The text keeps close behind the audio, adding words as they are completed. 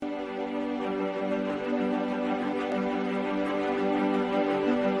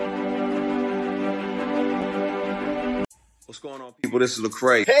What's going on, people? This is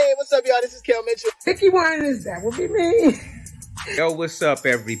Lecrae. Hey, what's up, y'all? This is Kel Mitchell. Vicky Winans, that would be me. Yo, what's up,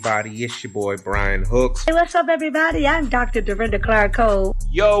 everybody? It's your boy, Brian Hooks. Hey, what's up, everybody? I'm Dr. Dorinda Clark Cole.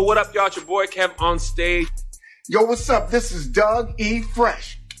 Yo, what up, y'all? It's your boy, Kev on stage. Yo, what's up? This is Doug E.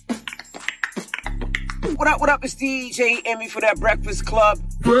 Fresh. What up? It's DJ Emmy for that Breakfast Club.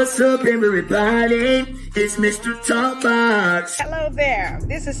 What's up, everybody? It's Mr. Talkbox. Hello there.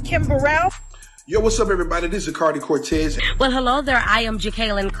 This is Kim Burrell. Yo, what's up, everybody? This is Cardi Cortez. Well, hello there. I am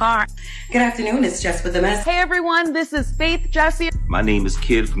Jacqueline Carr. Good afternoon. It's Jess with the mess. Hey, everyone. This is Faith Jessie. My name is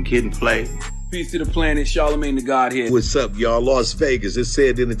Kid from Kid and Play. Peace to the planet. Charlamagne the God here. What's up, y'all? Las Vegas. It's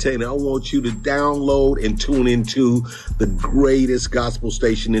Said Entertainer. I want you to download and tune into the greatest gospel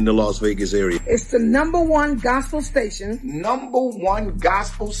station in the Las Vegas area. It's the #1 gospel station. #1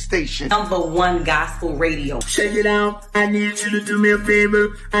 gospel station. #1 gospel radio. Check it out. I need you to do me a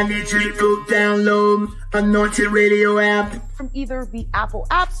favor. I need you to go download Anointed Radio app. From either the Apple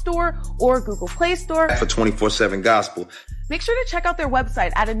App Store or Google Play Store. For 24/7 gospel. Make sure to check out their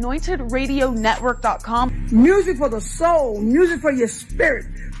website at anointedradionetwork.com. Music for the soul, music for your spirit,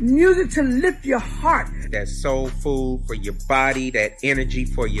 music to lift your heart. That soul food for your body, that energy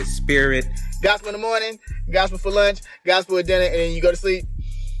for your spirit. Gospel in the morning, gospel for lunch, gospel at dinner, and then you go to sleep.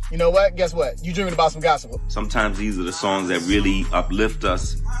 You know what? Guess what? You dreaming about some gospel. Sometimes these are the songs that really uplift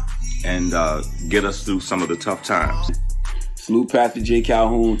us and get us through some of the tough times. Salute Pastor J.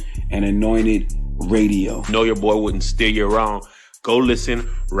 Calhoun and Anointed Radio. Know your boy wouldn't steer you wrong. Go listen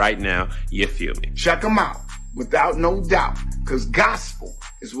right now. You feel me? Check them out, without no doubt, because gospel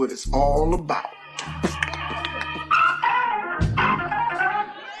is what it's all about.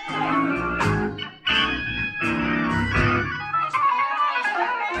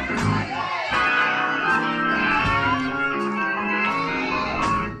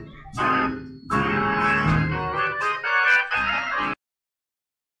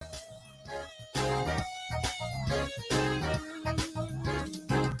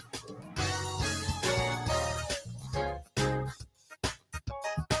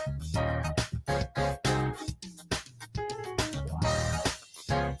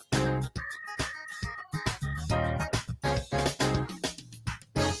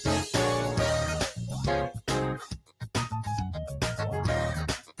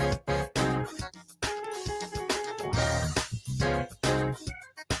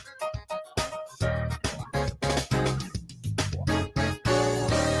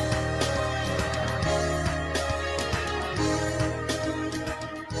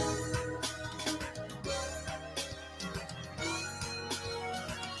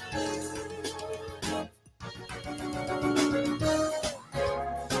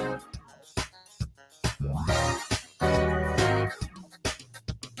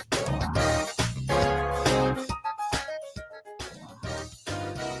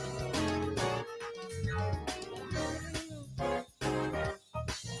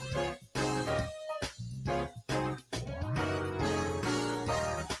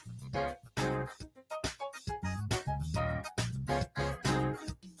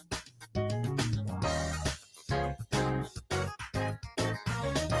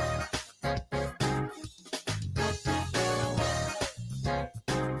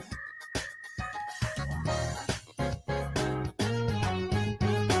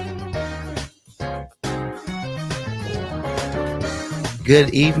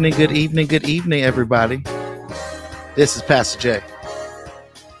 Good evening, everybody. This is Pastor J.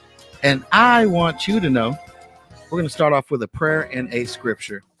 And I want you to know, we're going to start off with a prayer and a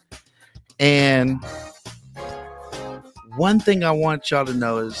scripture. And one thing I want y'all to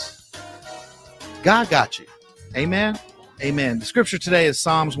know is God got you. Amen. Amen. The scripture today is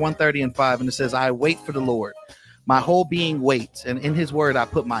Psalms 130:5, and it says, I wait for the Lord. My whole being waits, and in his word I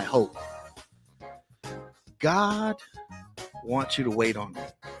put my hope. God wants you to wait on him.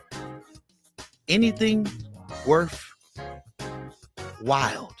 Anything worth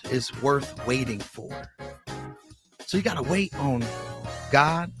wild is worth waiting for. So you got to wait on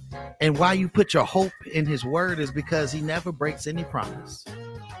God. And why you put your hope in his word is because he never breaks any promise.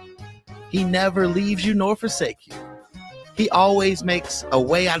 He never leaves you nor forsake you. He always makes a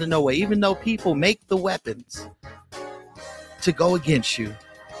way out of no way. Even though people make the weapons to go against you,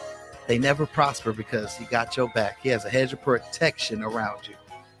 they never prosper because he got your back. He has a hedge of protection around you.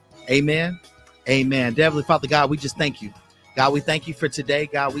 Amen. Amen. Heavenly Father God, we just thank you. God, we thank you for today.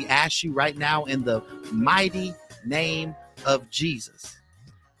 God, we ask you right now in the mighty name of Jesus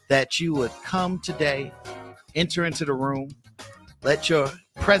that you would come today, enter into the room, let your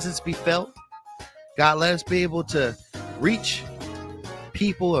presence be felt. God, let us be able to reach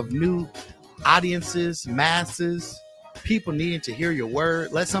people of new audiences, masses, people needing to hear your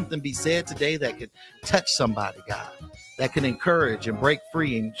word. Let something be said today that could touch somebody, God, that can encourage and break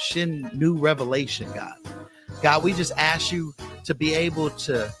free and shed new revelation, God. God, we just ask you to be able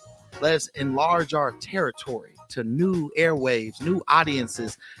to let us enlarge our territory to new airwaves, new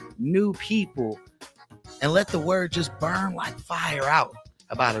audiences, new people, and let the word just burn like fire out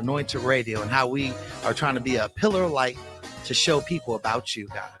about Anointed Radio and how we are trying to be a pillar of light to show people about you,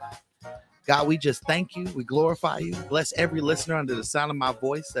 God. God, we just thank you. We glorify you. Bless every listener under the sound of my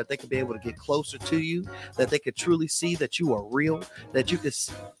voice, that they could be able to get closer to you, that they could truly see that you are real, that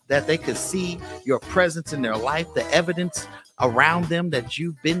they could see your presence in their life, the evidence around them that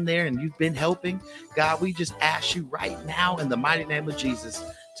you've been there and you've been helping. God, we just ask you right now in the mighty name of Jesus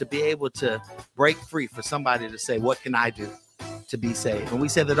to be able to break free for somebody to say, what can I do to be saved? And we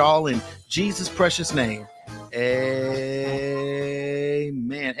said it all in Jesus' precious name. Amen.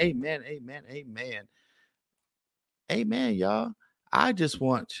 Amen. Amen. Amen. Amen, y'all. I just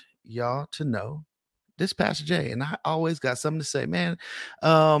want y'all to know this Pastor Jay, and I always got something to say, man.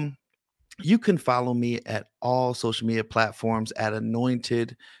 You can follow me at all social media platforms at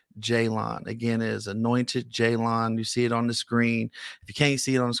Anointed Jaylon. Again, it is Anointed Jaylon. You see it on the screen. If you can't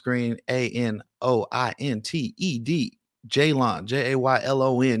see it on the screen, ANOINTED Jaylon,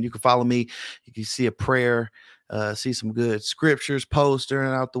 JAYLON. You can follow me. You can see a prayer, see some good scriptures posts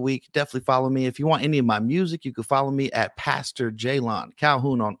during out the week. Definitely follow me. If you want any of my music, you can follow me at Pastor Jaylon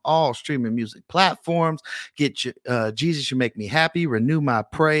Calhoun on all streaming music platforms. Get your Jesus, You Make Me Happy, Renew My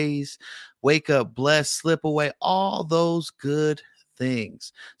Praise, Wake Up Blessed, Slip Away, all those good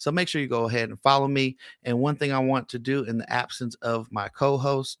things. So make sure you go ahead and follow me. And one thing I want to do in the absence of my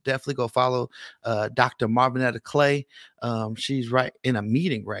co-host, definitely go follow Dr. Marvinetta Clay. She's right in a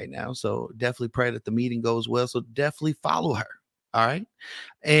meeting right now. So definitely pray that the meeting goes well. So definitely follow her. All right.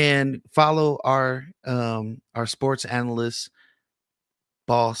 And follow our sports analyst,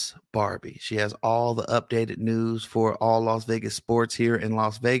 Boss Barbie. She has all the updated news for all Las Vegas sports here in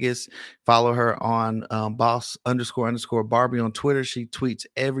Las Vegas. Follow her on Boss__Barbie on Twitter. She tweets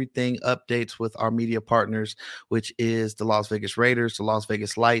everything, updates with our media partners, which is the Las Vegas Raiders, the Las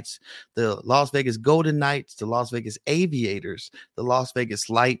Vegas Lights, the Las Vegas Golden Knights, the Las Vegas Aviators, the Las Vegas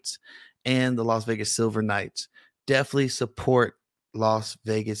Lights, and the Las Vegas Silver Knights. Definitely support Las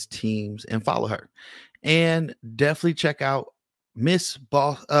Vegas teams and follow her. And definitely check out Miss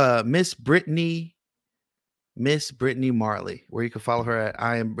Brittany Marley, where you can follow her at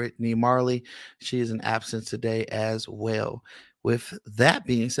I Am Brittany Marley. She is in absence today as well. With that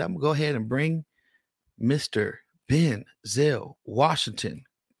being said, I'm gonna go ahead and bring Mr. Benzel Washington.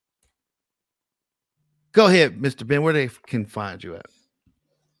 Go ahead, Mr. Ben, where they can find you at.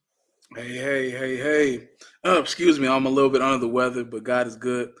 Hey. Excuse me, I'm a little bit under the weather, but God is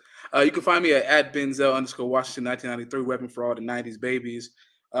good. You can find me at Benzel_Washington 1993, Weapon for All the 90s Babies.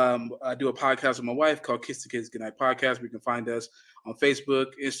 I do a podcast with my wife called Kiss the Kids Goodnight Podcast. We can find us on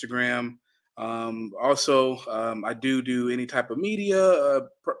Facebook, Instagram. Also, I do any type of media,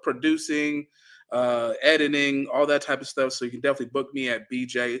 producing, editing, all that type of stuff. So you can definitely book me at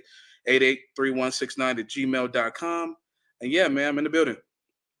bj883169@gmail.com. And yeah, man, I'm in the building.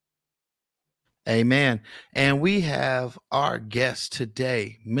 Amen. And we have our guest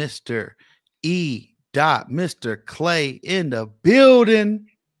today, Mr. Mr. Clay in the building.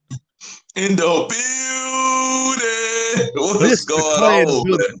 What's going on,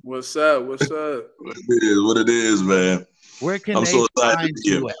 man? What's up? What it is, man. Where can they find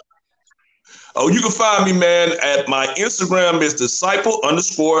you at? Oh, you can find me, man, at my Instagram is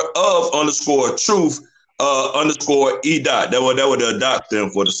disciple_of_truth. _E dot. That what the dot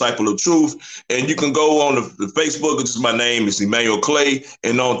stand for, Disciple of Truth. And you can go on the Facebook, which is my name, it's Emmanuel Clay.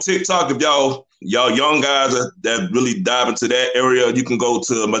 And on TikTok, if y'all young guys that really dive into that area, you can go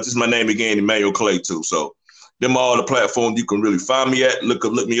to my name again, Emmanuel Clay too. So them all the platforms you can really find me at, look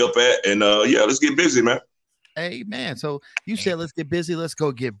me up at, and yeah, let's get busy, man. Amen. So you said let's get busy. Let's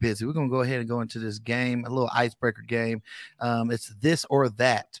go get busy. We're gonna go ahead and go into this game, a little icebreaker game. It's this or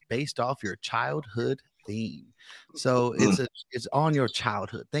that based off your childhood theme. So it's on your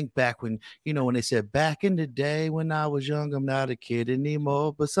childhood. Think back when they said back in the day when I was young, I'm not a kid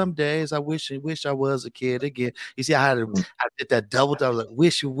anymore, but some days I wish I was a kid again. You see, I did that double. I was like,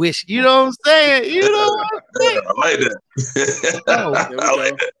 wish, you know what I'm saying? You know what I'm saying? I like that. I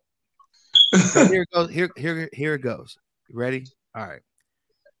like that. So here it goes. Here it goes. You ready? All right.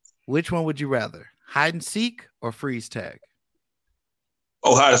 Which one would you rather? Hide and seek or freeze tag?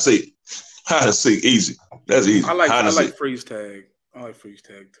 Oh, hide and seek. Hide and seek, easy. That's easy. I like freeze tag. I like freeze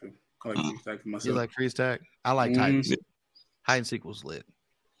tag too. I like freeze tag for myself. You like freeze tag? I like hide and seek. Hide and seek was lit.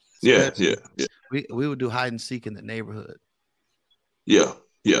 Yeah. We would do hide and seek in the neighborhood. Yeah.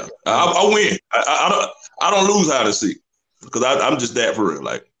 I win. I don't lose hide and seek because I'm just that for real.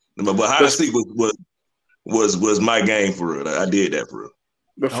 Like, but hide and seek was my game for real. I did that for real.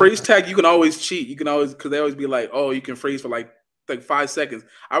 But freeze tag, you can always cheat. You can always, because they always be like, oh, you can freeze for like 5 seconds.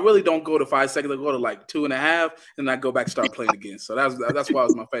 I really don't go to 5 seconds. I go to like 2.5, and I go back and start playing again. So that's why it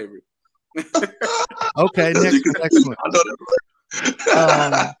was my favorite. Okay, next one.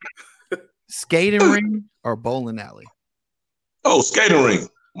 Skating ring or bowling alley? Oh, skating ring.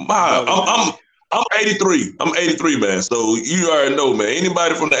 I'm 83. I'm 83, man. So you already know, man.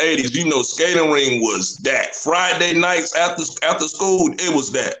 Anybody from the 80s, you know, skating ring was that. Friday nights after school, it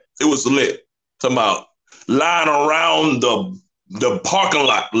was that. It was lit. Talking about lying around the parking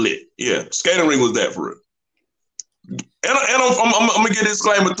lot lit. Yeah, skating ring was that for real. And I'm gonna get a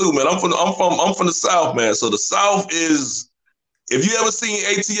disclaimer too, man. I'm from the South, man. So the South is, if you ever seen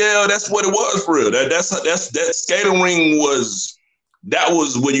ATL, that's what it was for real. That skating ring was. That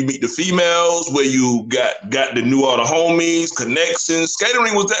was where you meet the females, where you got to knew all the homies, connections. Skating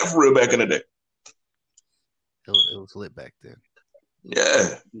ring was that for real back in the day. It was lit back then.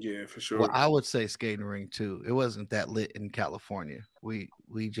 Yeah, for sure. Well, I would say skating ring too. It wasn't that lit in California. We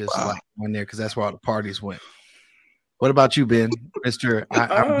just like went there because that's where all the parties went. What about you, Ben? Mister,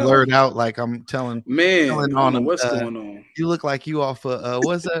 I'm blurred out like I'm telling. Man, what's going on? You look like you off of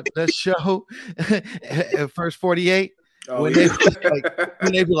what's that show? First 48. Oh, when they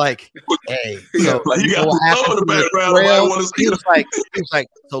be like, hey, so like you got the in the background. He was like,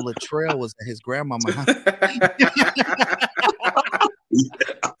 so Latrell was at his grandmama's house.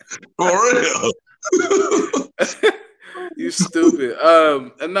 For real. You stupid.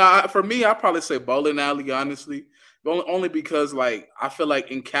 And nah, for me, I'd probably say bowling alley, honestly. Only because like I feel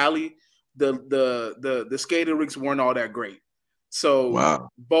like in Cali, the skating rinks weren't all that great. So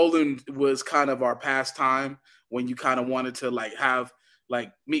bowling was kind of our pastime. When you kind of wanted to like have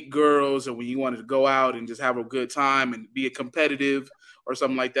like meet girls, or when you wanted to go out and just have a good time and be a competitive or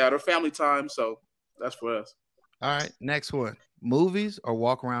something like that, or family time. So that's for us. All right, next one: movies or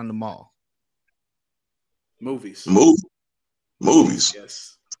walk around the mall? Movies. Movies.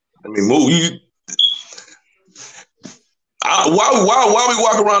 Yes. I mean, movies. Why we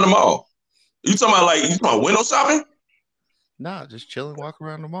walk around the mall? You talking about window shopping? Nah, just chilling, walk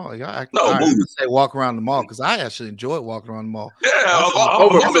around the mall. I say walk around the mall because I actually enjoy walking around the mall. Yeah,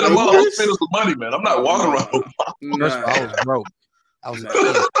 I'm in the mall. I'm spending some money, man. I'm not walking around the mall. First of all, I was broke.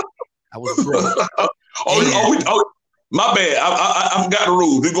 I was broke. My bad. I forgot the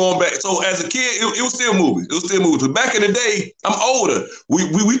rules. We're going back. So as a kid, it was still movies. But back in the day, I'm older. We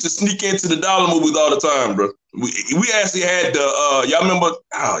used to sneak into the dollar movies all the time, bro. We actually had the y'all remember?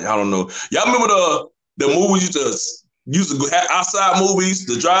 Y'all don't know. Y'all remember the movies used to go outside movies,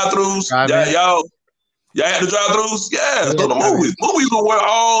 the drive-thrus. Y'all had the drive-thrus. Yeah, so the movies were where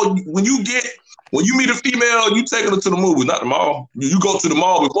when you meet a female, you take her to the movies, not the mall. You go to the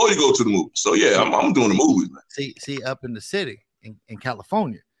mall before you go to the movies. So yeah, I'm doing the movies, man. See, up in the city in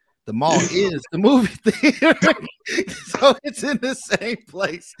California, the mall is the movie theater, so it's in the same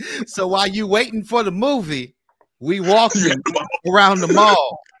place. So while you waiting for the movie, we walking around the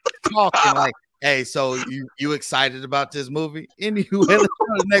mall, talking like, hey, so you excited about this movie? Anyway, let's go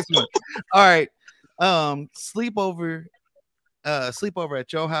to the next one. All right. Sleepover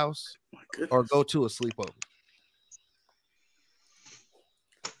at your house or go to a sleepover?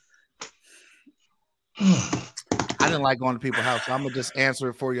 I didn't like going to people's house, so I'm gonna just answer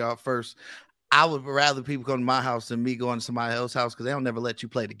it for y'all first. I would rather people come to my house than me going to somebody else's house because they don't never let you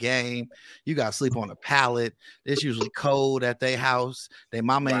play the game. You got to sleep on a pallet. It's usually cold at their house. Their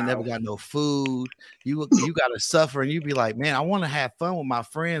mama ain't never got no food. You got to suffer, and you be like, man, I want to have fun with my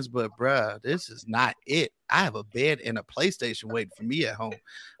friends, but bruh, this is not it. I have a bed and a PlayStation waiting for me at home.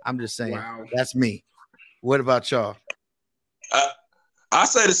 I'm just saying, that's me. What about y'all? I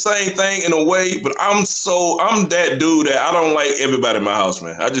say the same thing in a way, but I'm that dude that I don't like everybody in my house,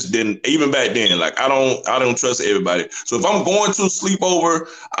 man. I just didn't, even back then. Like I don't trust everybody. So if I'm going to a sleepover,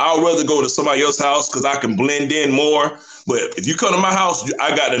 I'd rather go to somebody else's house because I can blend in more. But if you come to my house,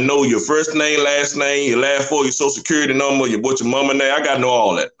 I got to know your first name, last name, your last four, your social security number, your mama name. I got to know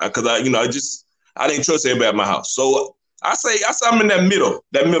all that because I didn't trust everybody at my house. So I say I'm in that middle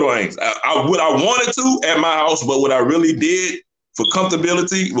range. What I wanted to at my house, but what I really did for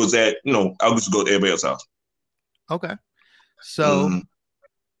comfortability was that, I used to go to everybody else's house. Okay. So,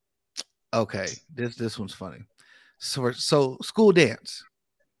 okay, this one's funny. So school dance.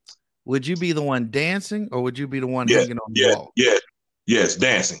 Would you be the one dancing or would you be the one hanging on the wall? Yes,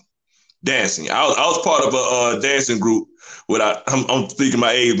 dancing. dancing. I was part of a dancing group. I'm thinking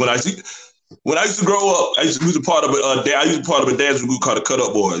my age when I used to grow up. I used to be part of a dancing group called the Cut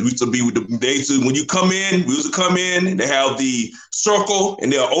Up Boys. We used to be with when you come in, we used to come in and they have the circle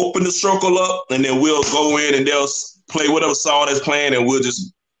and they'll open the circle up and then we'll go in and they'll play whatever song that's playing and we'll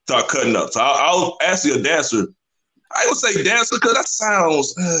just start cutting up. So I was actually a dancer. I would say dancer because that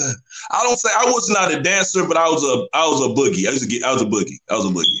sounds. I was not a dancer, but I was a boogie. I was a boogie.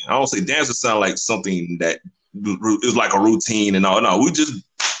 I don't say dancer sound like something that is like a routine and all. No,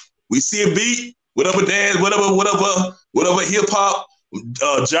 we see a beat, whatever dance, whatever hip hop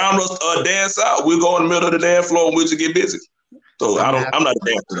genre dance out. We'll go in the middle of the dance floor and we'll just get busy. So I'm not a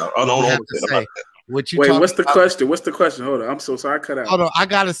dancer though. I don't know. What's the question? What's the question? Hold on. I'm so sorry. I cut out. Hold on. I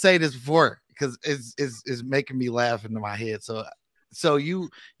gotta say this before because it's making me laugh into my head. So you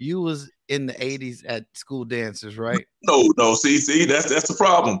was in the 80s at school dances, right? No. See, that's the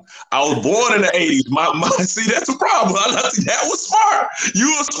problem. I was born in the 80s. See, that's the problem. That was smart.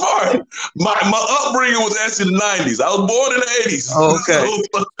 You were smart. My upbringing was actually the 90s. I was born in the 80s. Oh, okay.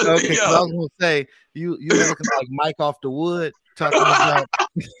 Okay. Yeah. I was gonna say you looking like Mike off the Wood talking about.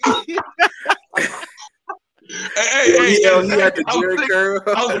 Hey, he had the Jerry curl.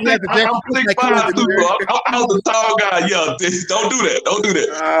 I was 6'5", too, bro. I was the tall guy. Yeah, don't do that.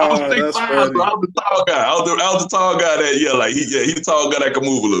 I was 6'5", bro. I was the tall guy. I was the tall guy that he the tall guy that could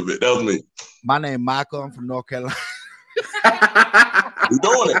move a little bit. That was me. My name Michael. I'm from North Carolina. We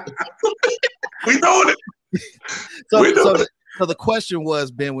doing it. So the question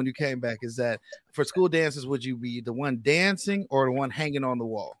was, Ben, when you came back, is that for school dances, would you be the one dancing or the one hanging on the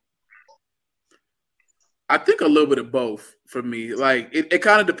wall? I think a little bit of both for me. Like it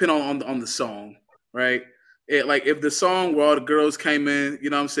kind of depends on the song, right? Like if the song where all the girls came in, you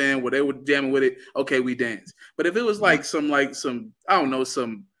know what I'm saying, where they were jamming with it, okay, we dance. But if it was like some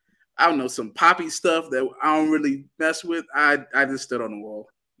poppy stuff that I don't really mess with, I just stood on the wall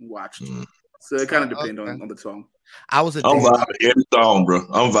and watched. So it kind of depends on the song. I'm vibing every song, bro.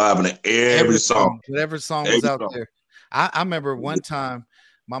 I'm vibing to every song. Whatever song was out there. I remember one time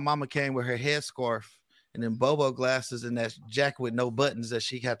my mama came with her headscarf and then Bobo glasses and that jacket with no buttons that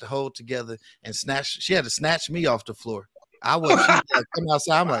she had to hold together and she had to snatch me off the floor. Come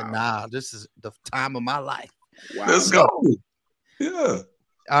outside. I'm like, nah, this is the time of my life. Wow. Let's go. Yeah.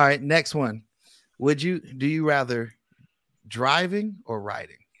 All right. Next one. Do you rather driving or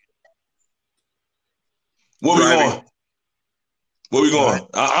riding? Where we going?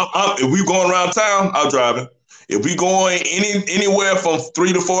 If we going around town, I'm driving. If we going anywhere from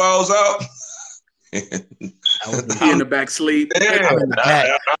 3 to 4 hours out, in the back sleep. Let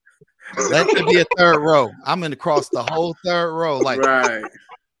there be a third row. I'm in across the whole third row. Like, right.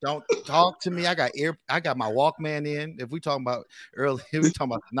 Don't talk to me. I got my Walkman in. If we talking about earlier, we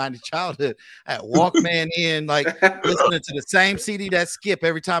talking about the 90s childhood. I had Walkman in, like listening to the same CD that skip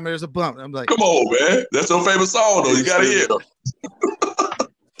every time there's a bump. I'm like, come on, man. That's your favorite song, though. You gotta hear it.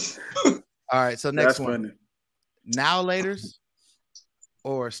 All right, so next one. Funny. Now Laters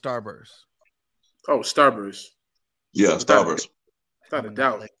or Starburst? Oh, Starburst. Yeah, Starburst. Without a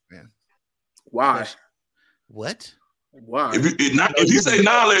doubt, man. Why? What? Why? If you say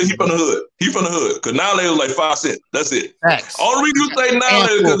 9 Laters, he from the hood. He from the hood. Because 9 Laters like 5 cents. That's it. Facts. All the reason you say 9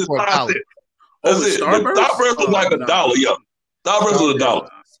 Laters because it's 5 cents. That's it. Starburst was like $1. Yeah. Starburst was $1.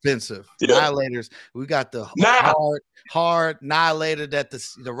 Expensive. Yeah. 9 Laters. We got the hard 9 Later that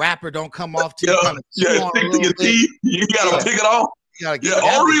the wrapper don't come off to you. Yeah, stick to your teeth. You gotta pick it off.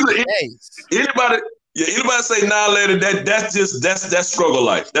 All reason anybody say 9 Later, that's struggle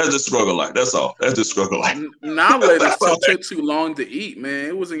life. That's just struggle life. That's all. That's just struggle life. 9 Laters took too long to eat, man.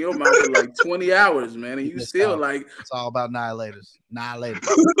 It was in your mouth for like 20 hours, man, and you still like. It's all about 9 Laters. 9 Laters.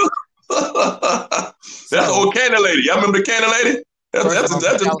 That's old Candy Lady. Y'all remember the Candy Lady?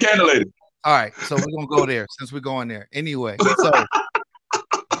 That's just Candy Lady. All right, so we're gonna go there since we're going there. Anyway, so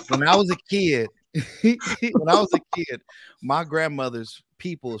when I was a kid, my grandmother's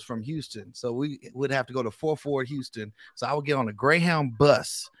people is from Houston, so we would have to go to 4 Houston. So I would get on a Greyhound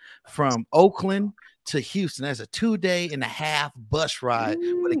bus from Oakland to Houston. That's a 2.5-day bus ride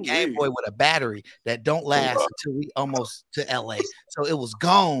with a Game Boy with a battery that don't last until we almost to LA. So it was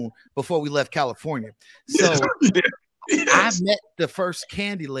gone before we left California. So I met the first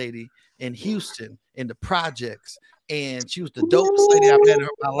Candy Lady in Houston in the projects, and she was the dopest lady I've met in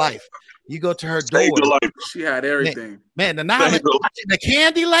my life. You go to her door, she had everything. Man, the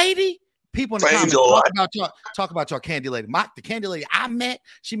Candy Lady. People in the comments talk about your Candy Lady. The Candy Lady I met,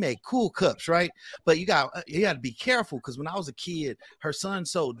 she made cool cups, right? But you got to be careful because when I was a kid, her son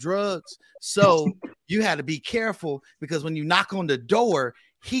sold drugs, so you had to be careful because when you knock on the door,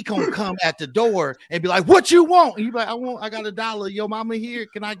 he gonna come at the door and be like, "What you want?" And you be like, I got $1. Yo, mama here.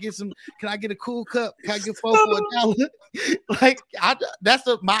 Can I get a cool cup? Can I get 4 for $1? Like, that's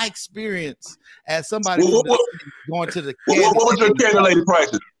my experience as somebody going to the. What was your candy lady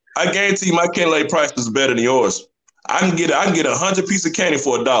prices? I guarantee you my candy lady price is better than yours. I can get 100 pieces of candy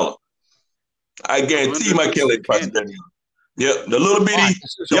for $1. I guarantee you my candy lady price is better than yours. Yep, the little bitty.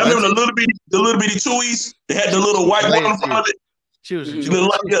 Y'all remember the little bitty chewies? They had the little white one in front of it. Yeah,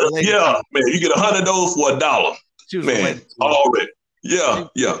 man, you get 100 of those for $1. Man, already. Yeah.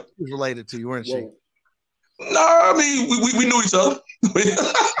 She was related to you, weren't she? No, I mean we knew each other.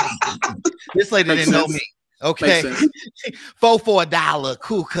 This lady didn't know me. Okay, 4 for $1,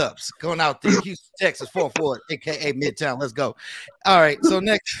 cool cups going out there, Houston, Texas, 4 aka Midtown. Let's go. All right, so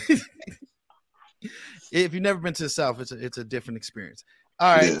next. If you've never been to the South, it's a different experience.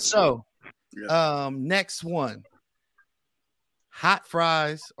 All right, yes. So next one. Hot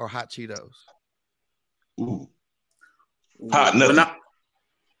fries or hot Cheetos? Ooh. Hot nothing.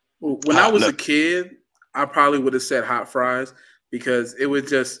 When I was a kid, I probably would have said hot fries because it was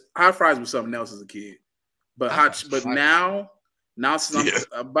just hot fries was something else as a kid. But now since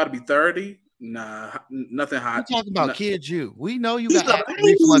I'm about to be 30, nah, nothing hot. We're talking about kids, you. We know you got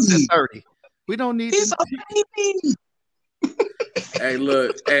reflux at 30. We don't need Hey,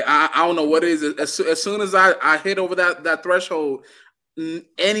 look. Hey, I don't know what it is. As soon as I hit over that threshold,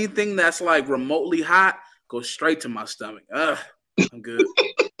 anything that's like remotely hot goes straight to my stomach. I'm good.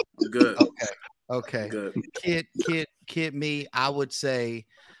 Okay. Good. Kid me, I would say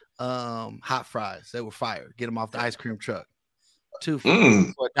hot fries. They were fire. Get them off the ice cream truck. 2 for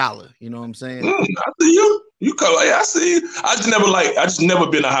 $1. You know what I'm saying? I see you. You come. I see you. I just never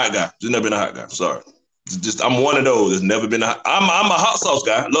been a hot guy. Just never been a hot guy. Sorry. Just I'm one of those. That's never been I'm a hot sauce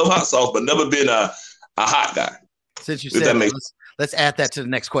guy. Love hot sauce, but never been a hot guy. Since you said let's add that to the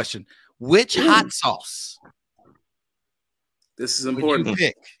next question. Which hot sauce? This is important. Would you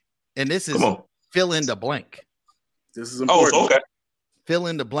pick? And this is fill in the blank. This is important. Oh, okay. Fill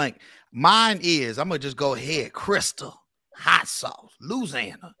in the blank. Mine is, I'm gonna just go ahead. Crystal hot sauce,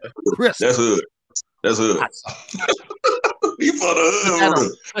 Louisiana. Crystal. That's hood. You for the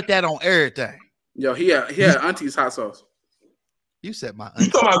hood. Put that on everything. Yo, he had auntie's hot sauce. You said my auntie.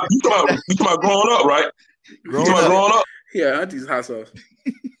 You talking about growing up, right? Growing up? Yeah, auntie's hot sauce.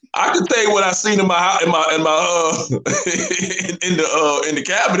 I can tell you what I seen in my in the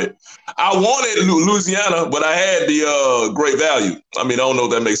cabinet. I wanted Louisiana, but I had the Great Value. I mean, I don't know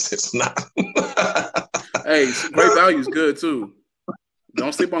if that makes sense or not. Hey, Great Value is good too.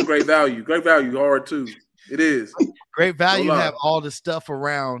 Don't sleep on Great Value. Great Value hard too. It is. Great Value have all the stuff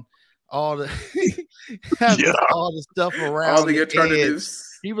around, all the all the stuff around, all the alternatives.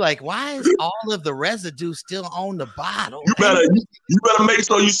 You be like, why is all of the residue still on the bottle? You better make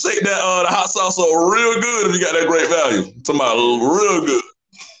sure you shake that the hot sauce up real good if you got that Great Value. Talking real good.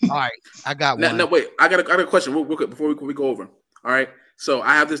 All right, I got one. No, wait. I got a question real quick before we go over. All right. So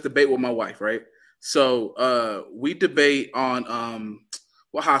I have this debate with my wife, right? So we debate on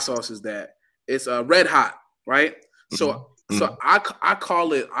what hot sauce is that? It's Red Hot, right? So I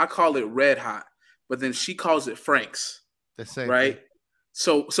call it Red Hot, but then she calls it Frank's. The same, right? Thing.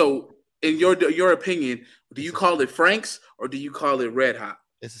 So in your opinion, do you call it Frank's or do you call it Red Hot?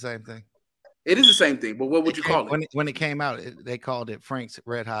 It's the same thing. It is the same thing, but what would you call it? When it came out, they called it Frank's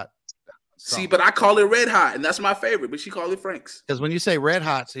Red Hot. Sauce. See, but I call it Red Hot, and that's my favorite, but she called it Frank's. Because when you say Red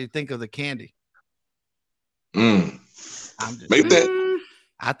Hot, so you think of the candy. Maybe that.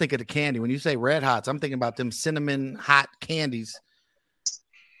 I think of the candy. When you say Red Hots, I'm thinking about them cinnamon hot candies.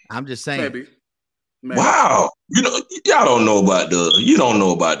 I'm just saying. Maybe. Wow. You know, y'all don't know about those. You don't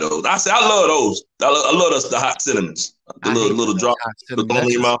know about those. I say I love those. I love the hot cinnamons. The little drop.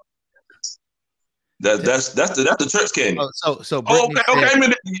 That's the church candy. So okay.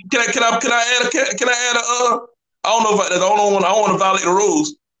 Can I add a I don't know if I don't want to violate the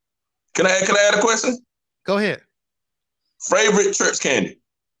rules. Can I add a question? Go ahead. Favorite church candy?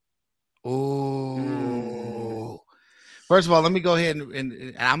 Ooh. First of all, let me go ahead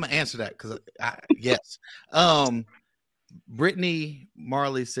and I'm gonna answer that because yes. Brittany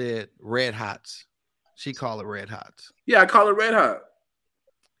Marley said Red Hots. She called it Red Hots. Yeah, I call it Red Hot.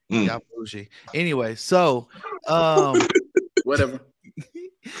 Y'all bougie. Anyway, so whatever.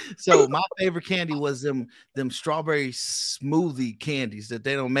 So my favorite candy was them strawberry smoothie candies that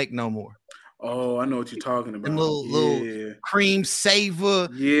they don't make no more. Oh, I know what you're talking about. Them little cream savor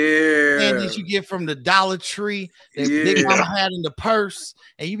candies you get from the Dollar Tree that Big Mama had in the purse,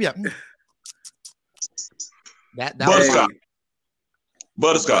 and you be like, that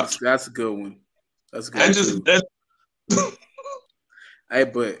Butterscotch. That's a good one. That's a good one. Hey,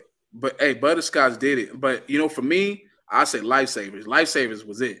 but hey, butterscotch did it. But you know, for me, I say Lifesavers. Lifesavers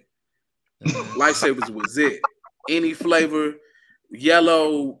was it. Lifesavers was it. Any flavor,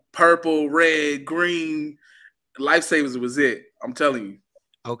 yellow, purple, red, green, Lifesavers was it. I'm telling you.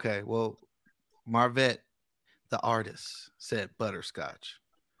 Okay, well, Marvette, the artist, said butterscotch.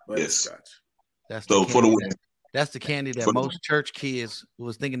 Butterscotch. That's so for the win. That's the candy that most church kids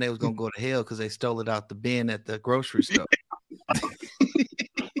was thinking they was gonna go to hell because they stole it out the bin at the grocery store.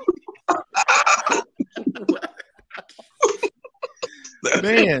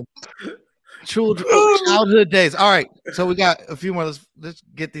 Man, childhood days. All right, so we got a few more. Let's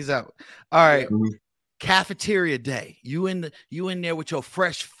get these out. All right, cafeteria day. You in there with your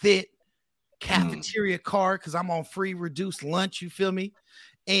fresh fit cafeteria card because I'm on free reduced lunch. You feel me?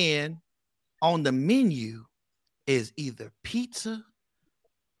 And on the menu is either pizza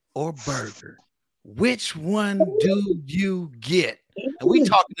or burger. Which one do you get? And we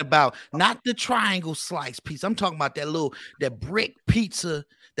talking about not the triangle slice piece. I'm talking about that brick pizza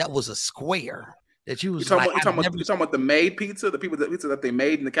that was a square that you was talking about the made pizza, the pizza that they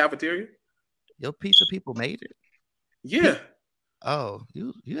made in the cafeteria. Your pizza people made it. Yeah. Oh,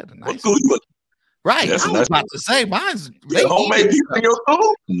 you had a nice one. Right. I was about to say mine's homemade pizza in your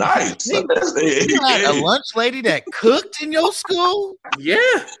school. Nice. You had a lunch lady that cooked in your school. Yeah.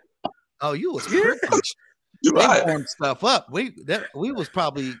 Oh, you was privileged. You're right. Warmed stuff up. We was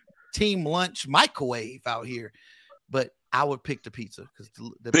probably team lunch microwave out here, but I would pick the pizza because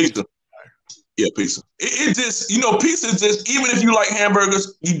the pizza. Yeah, pizza. It just pizza is just, even if you like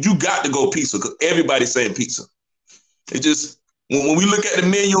hamburgers, you got to go pizza because everybody's saying pizza. It just when we look at the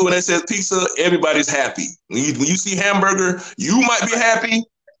menu and it says pizza, everybody's happy. When you see hamburger, you might be happy,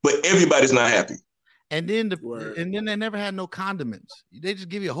 but everybody's not happy. And then they never had no condiments. They just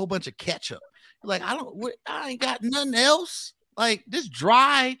give you a whole bunch of ketchup. Like I ain't got nothing else. Like this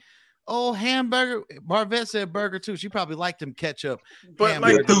dry old hamburger. Marvette said burger too. She probably liked them ketchup. But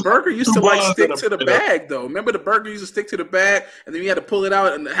like the burger used to stick to the bag though. Remember the burger used to stick to the bag, and then you had to pull it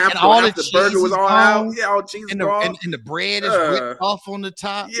out, and half the burger was all out. Yeah, all cheese and the bread is ripped off on the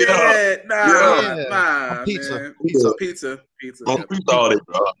top. Nah, pizza. On pizza all day,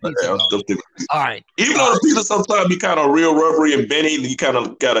 bro. All right. Even though the pizza sometimes be kind of real rubbery and bendy, you kind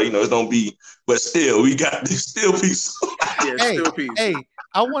of gotta, it don't be, but still, we got this still pizza. Still pizza. Hey,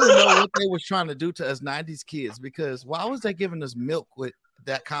 I want to know what they was trying to do to us 90s kids, because why was they giving us milk with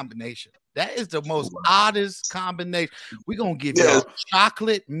that combination? That is the most oddest combination. We're gonna give you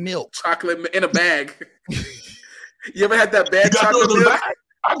chocolate milk. Chocolate in a bag. You ever had that bag chocolate milk?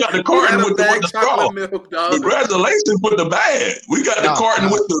 I got the carton with the straw. Milk, dog. Congratulations with the bag. We got the carton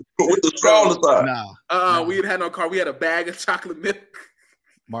with the straw on the side. We didn't have no carton. We had a bag of chocolate milk.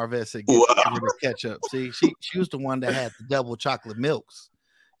 Marvette said, "Get the ketchup." See, she was the one that had the double chocolate milks.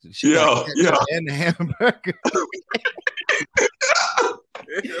 And the hamburger.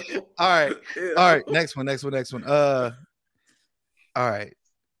 All right. Next one. All right.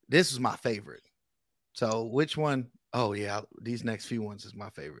 This is my favorite. So which one? Oh yeah, these next few ones is my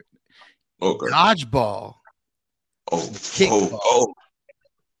favorite. Okay. Dodgeball. Kickball.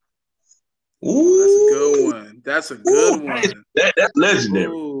 Ooh, that's a good one. That's legendary.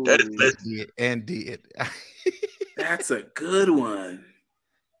 Ooh. That is legendary. Indeed. That's a good one.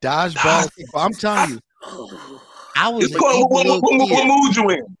 Dodgeball. I'm telling you. I was. What mood you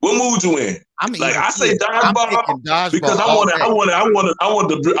in? What mood you in? I say dodgeball because I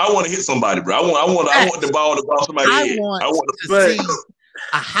want to hit somebody, bro. I want the ball to bounce somebody's head. I want to see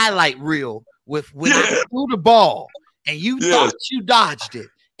a highlight reel with I threw the ball and you thought you dodged it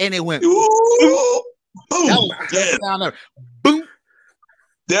and it went boom. Boom.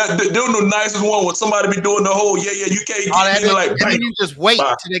 They're doing the nicest one when somebody be doing the whole you can't get it, like and then you just wait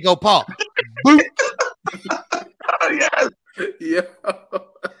till they go paw. Boom. Yes. Yeah.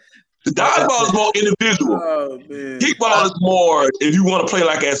 The dodgeball is more individual. Oh, man. Kickball is more if you want to play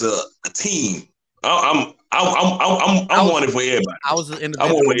like as a team. I'm one for everybody. I was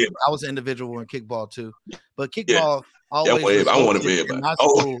an individual in kickball too, but kickball always I want it for everybody.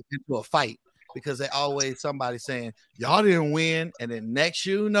 Into a fight because they always somebody saying y'all didn't win, and then next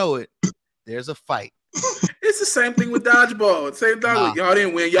you know it, there's a fight. It's the same thing with dodgeball. Same dodgeball. Y'all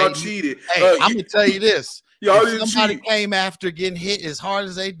didn't win. Y'all cheated. Hey, I'm gonna tell you this. If somebody came after getting hit as hard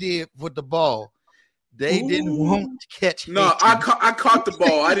as they did with the ball, they didn't want to catch it. No, I caught the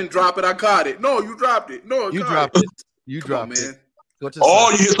ball. I didn't drop it. I caught it. No, you dropped it. No, you dropped it. You dropped it.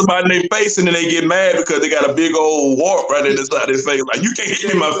 Or you hit somebody in their face and then they get mad because they got a big old warp right in the side of their face. Like, you can't hit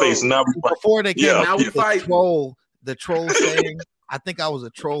me in my face. And now we fight. Before they came out, the troll saying, I think I was a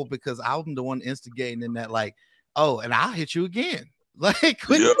troll because I'm the one instigating in that, like, oh, and I'll hit you again. Like,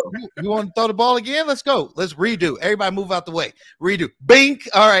 you want to throw the ball again? Let's go. Let's redo. Everybody move out the way. Redo. Bink.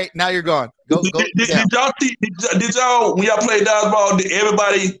 All right, now you're gone. Go. Did y'all when y'all played dodgeball? Did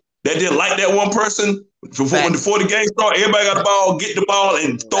everybody that didn't like that one person before the game started? Everybody got the ball, get the ball,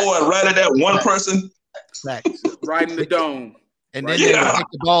 and throw it right at that one person. Right in the dome. And then they would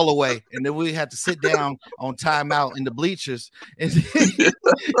take the ball away, and then we had to sit down on timeout in the bleachers.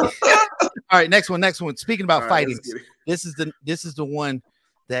 All right, next one. Speaking about fighting, this is the one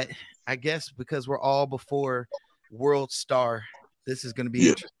that I guess because we're all before World Star, this is going to be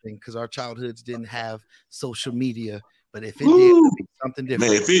interesting because our childhoods didn't have social media, but if it did, it'd be something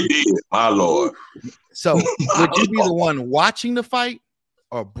different. Man, if it did, my Lord. So, would you be the one watching the fight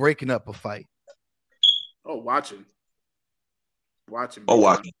or breaking up a fight? Oh, watching. Watching. Oh,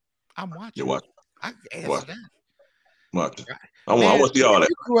 watching. I'm watching. You're watching. I can answer that. Watching. I want to see all that.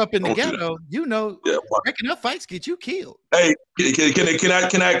 You grew up in the ghetto. You know, breaking up fights get you killed. Hey, can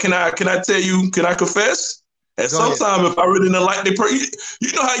I tell you? Can I confess? And sometimes if I really don't like the person,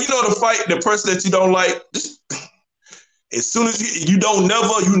 you know how the fight the person that you don't like. As soon as you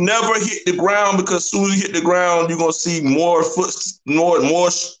never hit the ground, because as soon as you hit the ground, you're gonna see more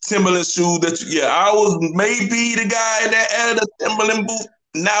Timberland shoes. I was maybe the guy that added a Timberland boot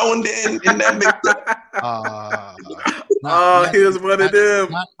now and then in that big. Here's one of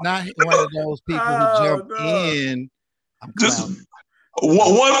them. Not one of those people who jump in. Just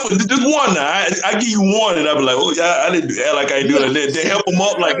one. Now I give you one, and I be like, oh yeah, I didn't act like I didn't do that. They help them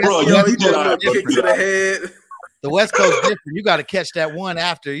up, like bro, you kick to the head. The West Coast different. You got to catch that one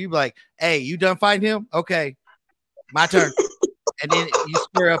after. You be like, hey, you done fighting him? Okay, my turn. And then you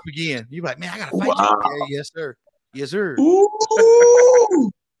square up again. You be like, man, I got to fight you. Yeah, yes, sir. Yes, sir.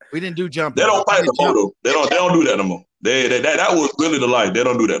 We didn't do jumping. They don't fight no more, though. They don't do that no more. That was really the life. They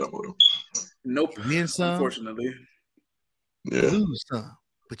don't do that no more, though. Nope. Win some, unfortunately. Yeah. Lose some,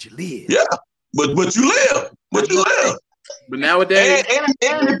 but you live. Yeah, but you live. But you live. But nowadays,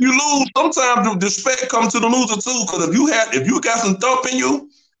 and if you lose, sometimes the respect comes to the loser too. Because if you got some thump in you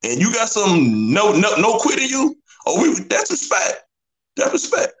and you got some no quit in you, that's respect. That's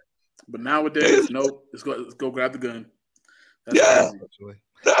respect. But nowadays, nope. Let's go grab the gun.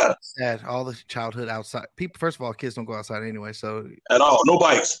 That's sad. All the childhood outside people. First of all, kids don't go outside anyway. So at all, no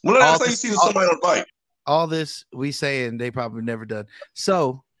bikes. When last time you seen somebody on a bike? All this we say and they probably never done.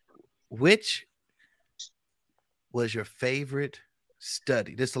 So, which was your favorite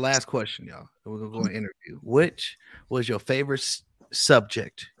study? This is the last question, y'all. We're gonna go and interview. Which was your favorite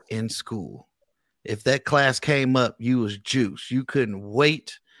subject in school? If that class came up, you was juice. You couldn't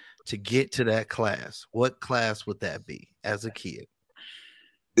wait to get to that class. What class would that be as a kid?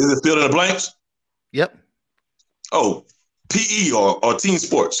 Is it fill in the blanks? Yep. Oh, PE or team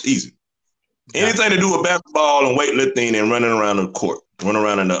sports, easy. Anything to do with basketball and weightlifting and running around the court, running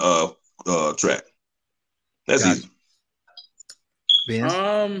around in the track. That's easy.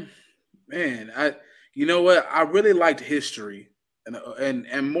 Man, you know what? I really liked history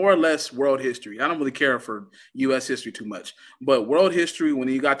and more or less world history. I don't really care for U.S. history too much, but world history, when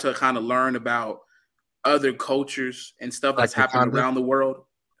you got to kind of learn about other cultures and stuff that's happening around the world.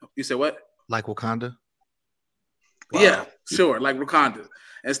 You said what? Like Wakanda? Wow. Yeah, sure. Like Wakanda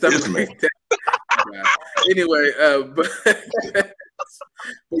and stuff like that. Anyway, but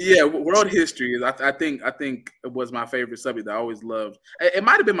yeah, world history is. I think it was my favorite subject that I always loved. It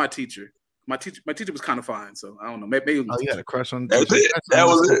might have been my teacher. My teacher was kind of fine, so I don't know. Maybe you had a crush on. That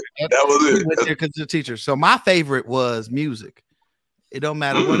was it. Because the teacher. So my favorite was music. It don't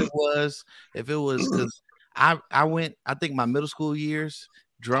matter what it was. If it was because I went. I think my middle school years,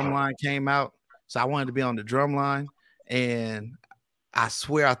 drumline came out, so I wanted to be on the drum line, and I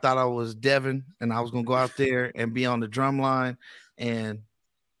swear I thought I was Devin, and I was gonna go out there and be on the drum line, and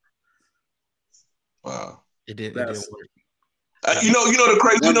wow, it didn't work. You know the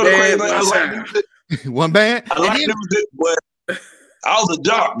crazy. You know the crazy thing. I like music. One band. I like music, but I was a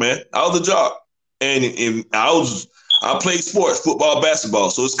jock, man. I was a jock, and I played sports, football, basketball.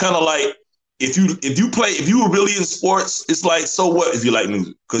 So it's kind of like if you were really in sports, it's like, so what if you like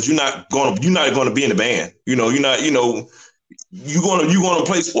music? Because you're not going to be in the band. You're going to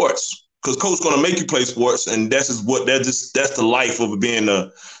play sports because coach's going to make you play sports, and that's the life of being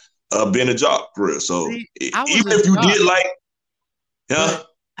a jock for real. So even if you did like,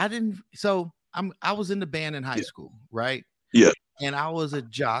 I didn't. So I was in the band in high school, right? Yeah, and I was a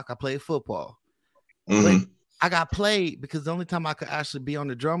jock. I played football. Mm-hmm. But I got played because the only time I could actually be on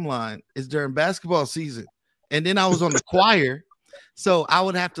the drum line is during basketball season. And then I was on the choir. So I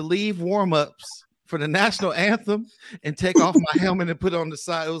would have to leave warm-ups for the national anthem and take off my helmet and put it on the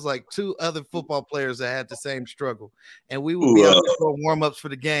side. It was like 2 other football players that had the same struggle. And we would be out there for warm-ups for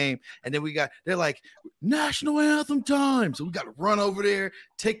the game. And then they're like, national anthem time. So we got to run over there,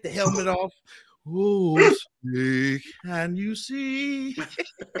 take the helmet off. Oh, speak, and you see.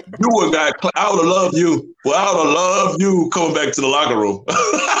 You would got. I would have loved you. Well, I would have loved you coming back to the locker room.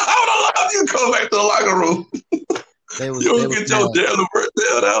 I would have loved you coming back to the locker room. You'll get your jail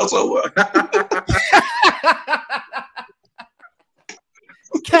down somewhere.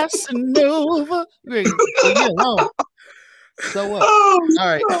 Casanova. So what? All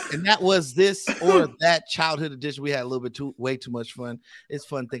right, and that was this or that childhood edition. We had a little bit way too much fun. It's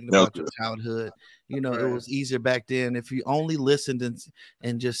fun thinking about your childhood. You know, it was easier back then if you only listened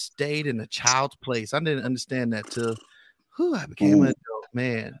and just stayed in a child's place. I didn't understand that till I became an adult.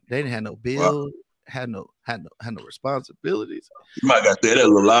 Man, they didn't have no bills, had no responsibilities. You might got to say that a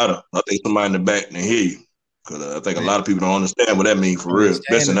little louder. I think somebody in the back can hear you. Because I think a lot of people don't understand what that means for real.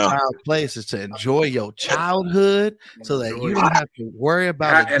 Especially now. Place is to enjoy your childhood so that you don't have to worry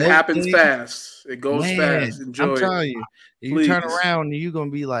about it. It happens fast. It goes fast. Enjoy I'm telling you, you turn around and you're going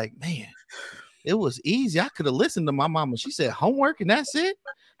to be like, man, it was easy. I could have listened to my mama. She said homework and that's it.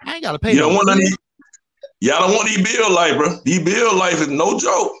 I ain't got to pay no money. Y'all don't want these bill life, bro. These bill life is no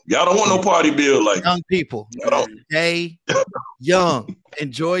joke. Y'all don't want no party bill life. Young people, stay young.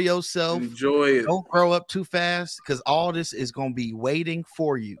 Enjoy yourself. Enjoy it. Don't grow up too fast because all this is going to be waiting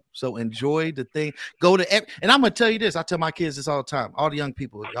for you. So enjoy the thing. And I'm going to tell you this. I tell my kids this all the time. All the young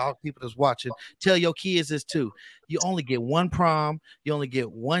people, all people that's watching, tell your kids this too. You only get one prom. You only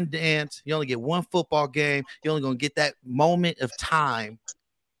get one dance. You only get one football game. You're only going to get that moment of time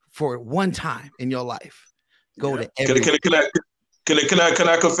for one time in your life. Go to every. Can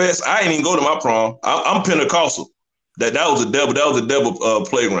I confess? I ain't even go to my prom. I'm Pentecostal. That was a devil. That was a devil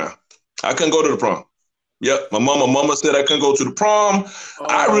playground. I couldn't go to the prom. Yep, my mama said I couldn't go to the prom.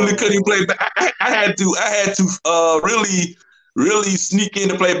 I really couldn't even play. I had to really sneak in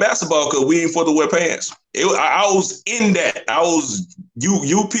to play basketball because we ain't supposed to wear pants. I was in that. I was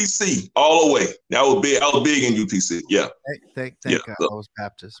UPC all the way. I was big in UPC. Yeah. Thank God I was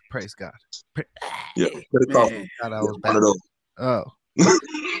Baptist. Praise God. Yeah. God, I was Baptist. Oh.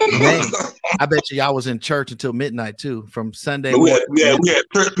 Man, I bet y'all was in church until midnight too, from Sunday. We had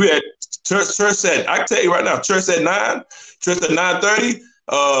church at. I can tell you right now, church at 9, church at 9:30.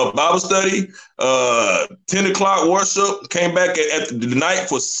 Bible study, 10 o'clock worship. Came back at the night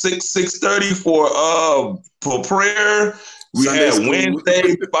for 6:30 for prayer. We Sunday had school.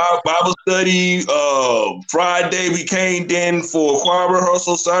 Wednesday Bible study. Friday we came in for choir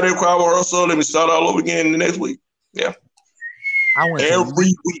rehearsal. Saturday choir rehearsal. Then we start all over again the next week. Yeah.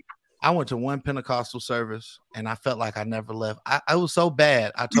 Every week. I went to one Pentecostal service and I felt like I never left. I was so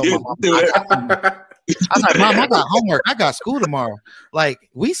bad. I told my mom, I was like, Mom, I got homework. I got school tomorrow. Like,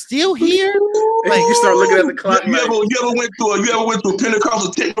 we still here? Like, you start looking at the clock. You ever went to a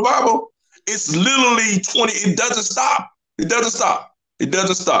Pentecostal tent revival? It's literally 20. It doesn't stop. It doesn't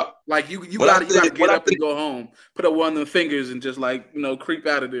stop. Like you gotta get up and go home. Put up one of the fingers and just creep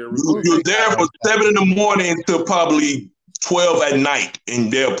out of there. You're there from 7 in the morning to probably 12 at night,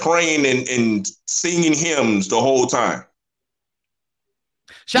 and they're praying and singing hymns the whole time.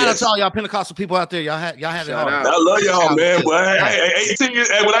 Shout out to all y'all Pentecostal people out there. Y'all had it hard. I love y'all, man. But 18 years,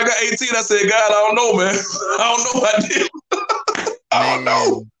 when I got 18, I said, God, I don't know, man. I don't know what I did. I don't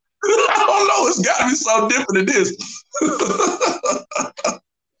know. It's got to be something different than this.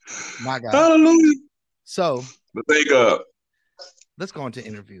 My God. Hallelujah. So, but thank God. Let's go into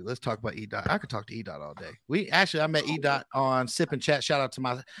interview. Let's talk about E-Dot. I could talk to E-Dot all day. I met E-Dot on Sip and Chat. Shout out to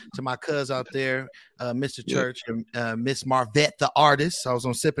my cuz out there, Mr. Church and Miss Marvette, the artist. I was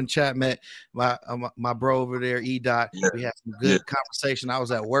on Sip and Chat, met my bro over there, E-Dot. We had some good conversation. I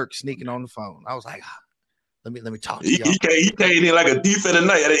was at work sneaking on the phone. I was like, let me talk to y'all. He came in like a thief at the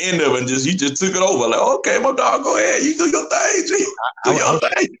night at the end of it, and he just took it over. Like, okay, my dog, go ahead. You do your thing, G. Do your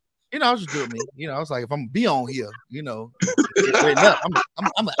thing. I was just doing me. I was like, if I'm gonna be on here, get written up.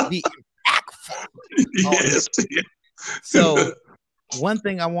 I'm gonna be impactful. Yes. So, one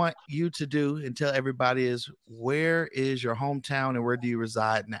thing I want you to do and tell everybody is, where is your hometown and where do you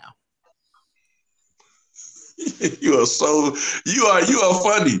reside now? You are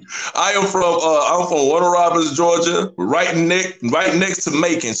funny. I'm from Warner Robins, Georgia, right next to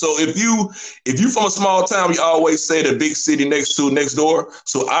Macon. So if you from a small town, we always say the big city next door.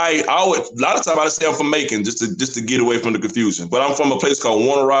 So I always, a lot of times I say I'm from Macon just to get away from the confusion. But I'm from a place called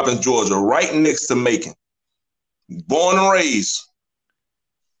Warner Robins, Georgia, right next to Macon. Born and raised.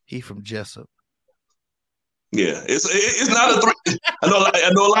 He from Jessup. Yeah, it's not a 3. I know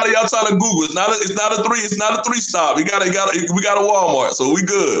a lot of y'all trying to Google. It's not a 3. It's not a 3 stop. We got a Walmart, so we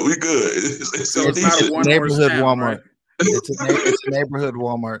good. It's not a neighborhood Walmart. Right? It's a neighborhood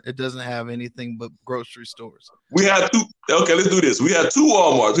Walmart. It doesn't have anything but grocery stores. We have 2. Okay, let's do this. We have 2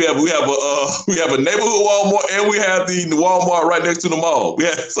 Walmarts. We have a neighborhood Walmart, and we have the Walmart right next to the mall.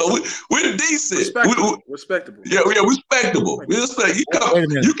 We're decent. Respectable. Yeah, respectable.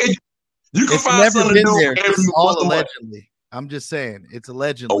 You can it's find never something been to do there. every It's all month. allegedly. I'm just saying it's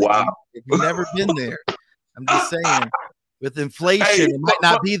allegedly. Oh, wow. If you've never been there, I'm just saying with inflation, it might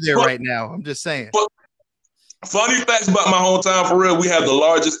not be there right now. I'm just saying. Funny facts about my hometown for real. We have the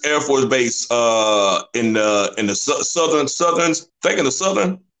largest Air Force base in the southern. Thinking the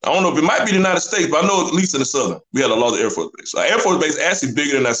southern. I don't know if it might be the United States, but I know at least in the southern we have a large Air Force base. Air Force base is actually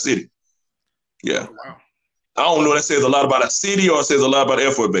bigger than that city. Yeah. Oh, wow. I don't know if that says a lot about a city or it says a lot about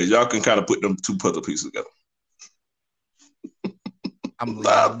Air Force Base. Y'all can kind of put them 2 puzzle pieces together.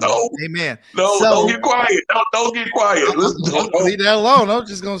 Amen. No, don't get quiet. Don't get quiet. Leave that alone. I'm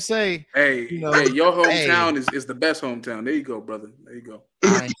just gonna say, hey, your hometown is the best hometown. There you go, brother. There you go.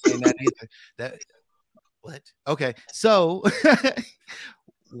 I ain't saying that either. What? Okay, so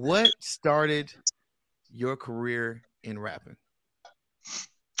what started your career in rapping?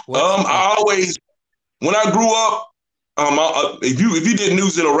 When I grew up, if you did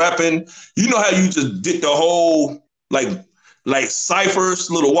music or rapping, you know how you just did the whole like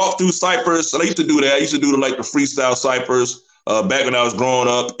ciphers, little walkthrough ciphers. So I used to do that. I used to do the freestyle ciphers back when I was growing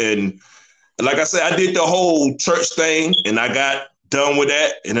up. And like I said, I did the whole church thing, and I got done with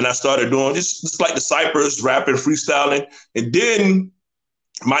that. And then I started doing just like the ciphers, rapping, freestyling. And then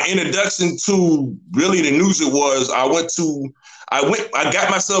my introduction to really the music was I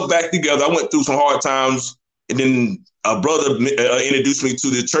got myself back together. I went through some hard times, and then a brother introduced me to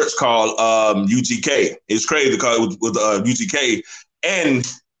the church called UGK. It's crazy because it was UGK, and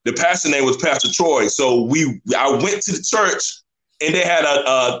the pastor name was Pastor Troy. So I went to the church, and they had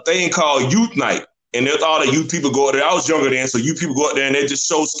a thing called Youth Night, and there's all the youth people go out there. I was younger then, so youth people go out there and they just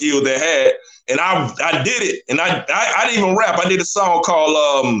show skill they had, and I did it, and I didn't even rap. I did a song called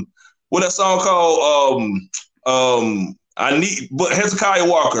Hezekiah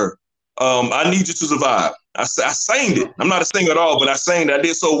Walker, I Need You to Survive. I sang it. I'm not a singer at all, but I sang it. I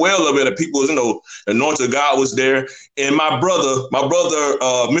did so well of it that people, anointed God was there. And my brother,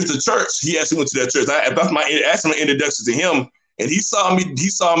 Mr. Church, he actually went to that church. That's my introduction to him. And he saw me,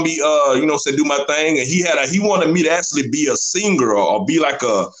 do my thing. And he wanted me to actually be a singer or be like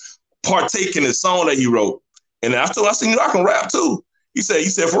a partake in the song that he wrote. And I told him, I said, I can rap too. He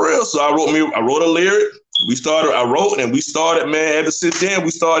said, for real. So I wrote a lyric. I wrote, and we started, man, ever since then, we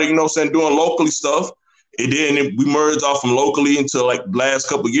started, doing locally stuff. And then we merged off from locally until like the last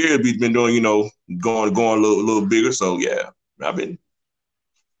couple of years, we've been doing, going a little bigger. So yeah, I've been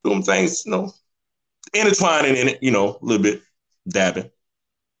doing things, intertwining in it, a little bit, dabbing.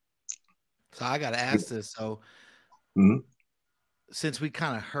 So I got to ask this. So since we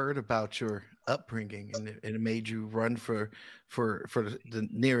kind of heard about your upbringing and it made you run for the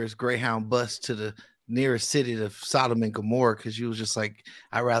nearest Greyhound bus to the nearest city of Sodom and Gomorrah, because you was just like,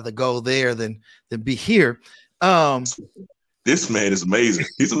 I'd rather go there than be here. This man is amazing.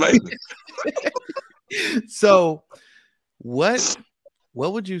 He's amazing. So what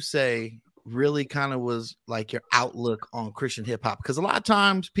would you say really kind of was like your outlook on Christian hip hop? Because a lot of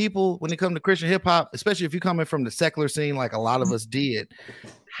times people, when they come to Christian hip hop, especially if you're coming from the secular scene, like a lot of us did,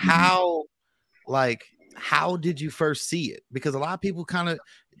 how did you first see it? Because a lot of people kind of,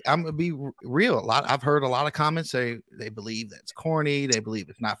 I'm gonna be real. I've heard a lot of comments say they believe that's corny. They believe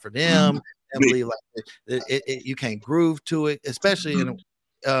it's not for them. They believe like you can't groove to it, especially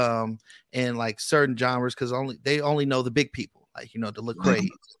in like certain genres, because they only know the big people, like the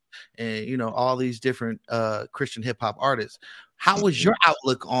Lecrae's and all these different Christian hip hop artists. How was your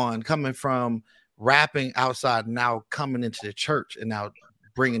outlook on coming from rapping outside, now coming into the church and now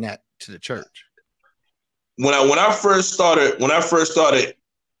bringing that to the church? When I first started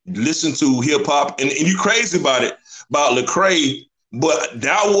listening to hip hop, and you crazy about Lecrae, but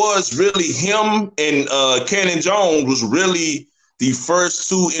that was really him and Cannon Jones was really the first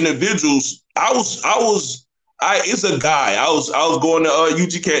 2 individuals. It's a guy. I was going to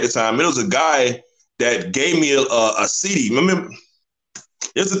UGK at the time. It was a guy that gave me a CD. Remember,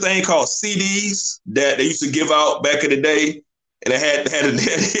 there's a thing called CDs that they used to give out back in the day. And it had a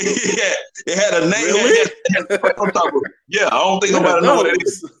name. Really? Yeah, I don't think nobody knows what it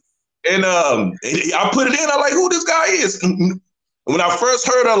is. And I put it in. I'm like, who this guy is? And when I first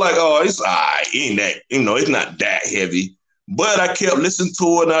heard it, I'm like, oh, it's ain't that, it's not that heavy. But I kept listening to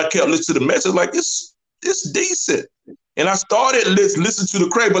it, and I kept listening to the message. Like, this decent. And I started listening to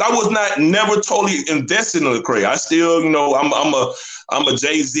Lecrae, but I was never totally invested in Lecrae. I still, I'm a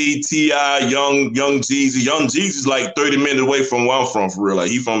Jay-Z, T.I., Young Jeezy. Young Jeezy's like 30 minutes away from where I'm from, for real.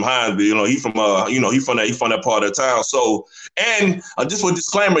 Like, he from Hinesville, he from that part of town. So, and just for a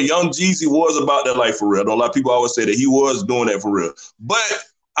disclaimer, Young Jeezy was about that life for real. A lot of people always say that he was doing that for real. But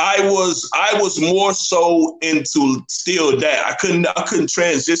I was more so into still that. I couldn't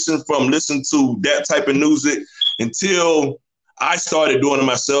transition from listening to that type of music until I started doing it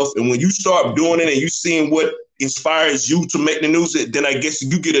myself. And when you start doing it and you seeing what inspires you to make the music, then I guess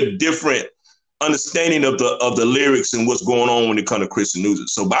you get a different understanding of the lyrics and what's going on when it comes to Christian music.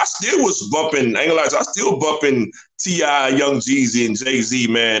 So, but I still was bumping, I ain't gonna lie, I still bumping T.I., Young Jeezy, and Jay-Z,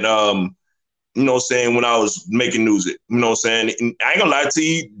 man. You know what I'm saying, when I was making music. You know what I'm saying? And I ain't gonna lie to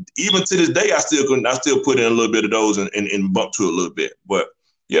you, even to this day, I still put in a little bit of those and bump to it a little bit. But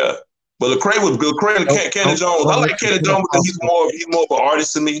yeah. But Lecrae was good. Lecrae and Cannon Jones. I like Cannon Jones because he's more of an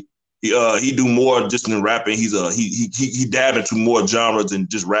artist to me. He do more just than rapping. He dab into more genres than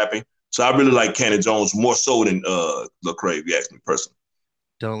just rapping. So I really like Cannon Jones more so than Lecrae, if you ask me personally.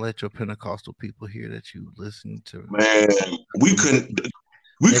 Don't let your Pentecostal people hear that you listen to. Man, we couldn't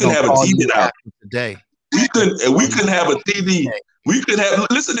have a TV now today. We couldn't have a TV. We could have,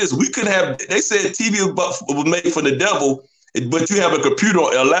 listen to this. We could have. They said TV was made for the devil. But you have a computer,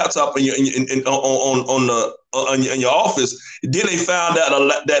 a laptop in your office. Then they found out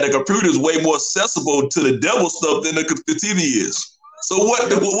that the computer is way more accessible to the devil stuff than the TV is. So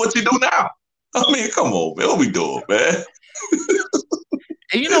what you do now? I mean, come on, man. What we doing, man?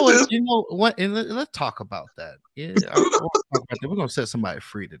 And and let's talk about that. Yeah, we're gonna set somebody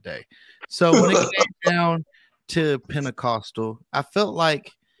free today. So when it came down to Pentecostal, I felt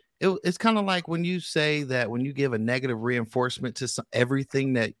like it's kind of like when you say that when you give a negative reinforcement to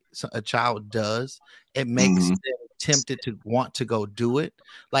everything that a child does, it makes them tempted to want to go do it.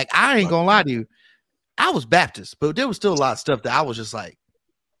 Like, I ain't gonna lie to you, I was Baptist, but there was still a lot of stuff that I was just like,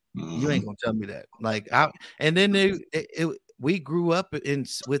 you ain't gonna tell me that. Like, and then we grew up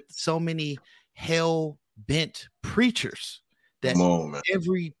with so many hell-bent preachers that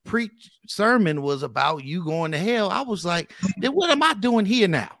every sermon was about you going to hell. I was like, then what am I doing here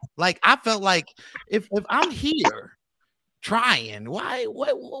now? Like, I felt like if I'm here trying, why?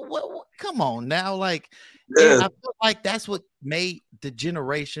 What? Come on now, like, I felt like that's what made the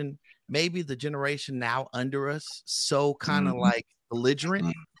generation now under us so kind of like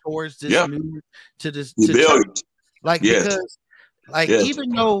belligerent towards this because even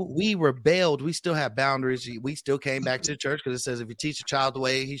though we rebelled, we still have boundaries. We still came back to the church because it says if you teach a child the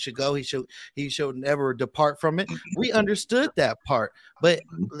way he should go, he should never depart from it. We understood that part, but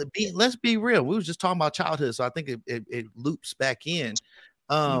let's be real. We was just talking about childhood, so I think it loops back in.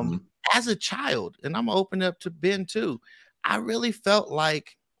 As a child, and I'm gonna open up to Ben too, I really felt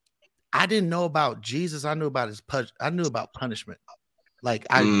like I didn't know about Jesus. I knew about punishment. Like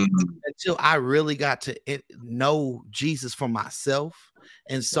until I really got to know Jesus for myself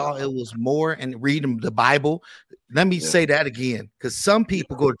and saw it was more and reading the Bible. Let me say that again, because some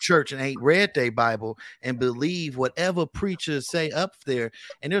people go to church and ain't read their Bible and believe whatever preachers say up there.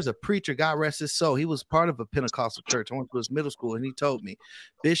 And there's a preacher, God rest his soul. He was part of a Pentecostal church. I went to his middle school, and he told me,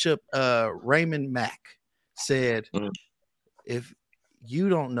 Bishop Raymond Mack said, if you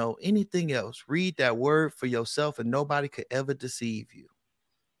don't know anything else, read that word for yourself, and nobody could ever deceive you.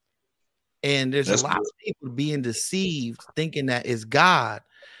 And there's a lot of people being deceived, thinking that it's God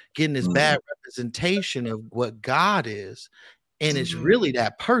getting this bad representation of what God is. And it's really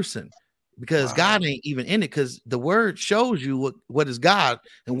that person, because God ain't even in it, because the word shows you what is God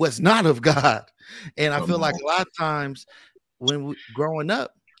and what's not of God. And I feel like a lot of times when growing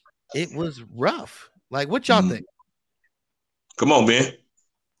up, it was rough. Like, what y'all think? Come on, Ben.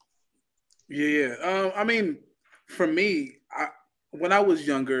 Yeah. I mean, for me, when I was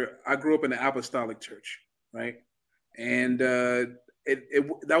younger, I grew up in an apostolic church, right? And that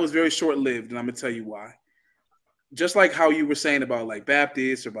was very short-lived, and I'm gonna tell you why. Just like how you were saying about like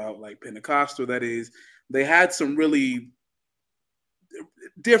Baptist, about like Pentecostal, that is, they had some really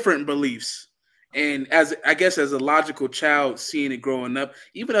different beliefs. And as a logical child, seeing it growing up,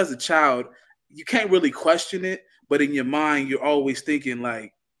 even as a child, you can't really question it, but in your mind, you're always thinking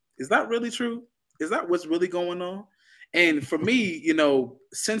like, is that really true? Is that what's really going on? And for me,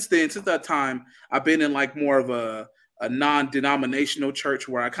 since that time, I've been in like more of a non-denominational church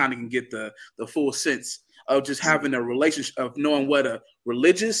where I kind of can get the full sense of just having a relationship, of knowing what a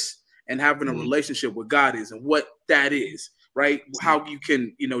religious and having a relationship with God is and what that is, right? How you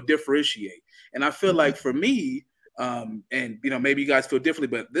can, differentiate. And I feel like for me, And maybe you guys feel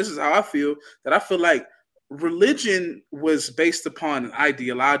differently, but this is how I feel. That I feel like religion was based upon an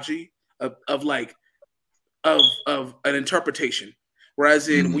ideology of an interpretation, whereas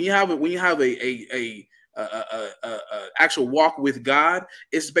when you have a actual walk with God,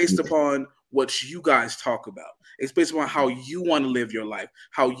 it's based upon what you guys talk about. It's based upon how you want to live your life,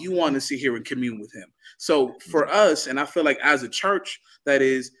 how you want to sit here and commune with him. So for us, and I feel like as a church, that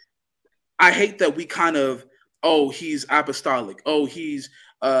is, I hate that we kind of, he's apostolic, he's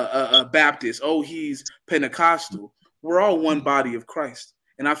a Baptist, he's Pentecostal. We're all one body of Christ.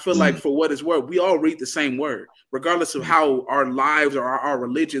 And I feel like for what it's worth, we all read the same word, regardless of how our lives or our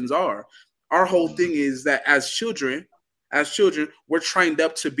religions are. Our whole thing is that as children, we're trained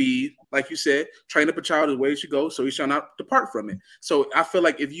up to be, like you said, train up a child in the way he should go, so he shall not depart from it. So I feel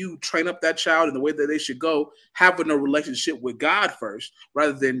like if you train up that child in the way that they should go, having a relationship with God first,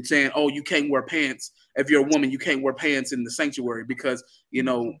 rather than saying, you can't wear pants. If you're a woman, you can't wear pants in the sanctuary because,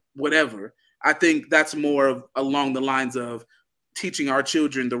 whatever. I think that's more of along the lines of teaching our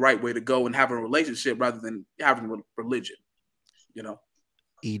children the right way to go and having a relationship rather than having religion, You don't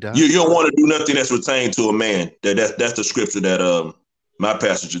want to do nothing that's retained to a man. That's the scripture that my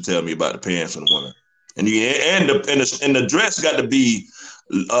pastor should tell me about the pants and the woman. And the dress got to be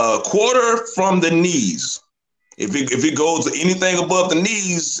a quarter from the knees. If it goes to anything above the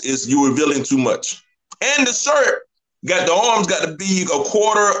knees, is you revealing too much. And the shirt the arms got to be a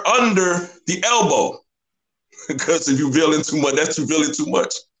quarter under the elbow. Because if you're revealing too much, that's revealing too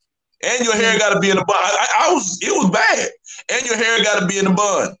much. And your hair got to be in the bun. It was bad. And your hair got to be in the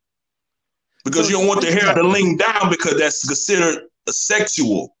bun. Because you don't want the hair to lean down because that's considered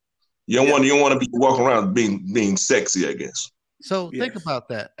sexual. You don't want to be walking around being sexy, I guess. So think about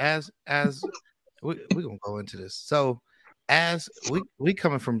that. As we're gonna go into this. So as we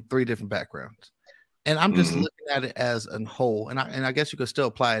coming from 3 different backgrounds, and I'm just looking at it as a whole, and I guess you could still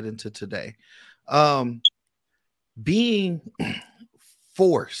apply it into today. Being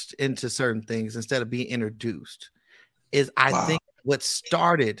forced into certain things instead of being introduced is, I think, what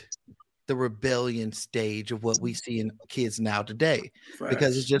started the rebellion stage of what we see in kids now today. Facts.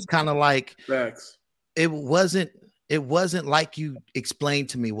 Because it's just kind of like it wasn't like you explained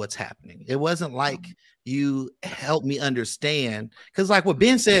to me what's happening. It wasn't like you helped me understand, because like what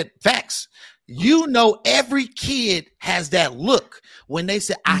Ben said, facts. Every kid has that look when they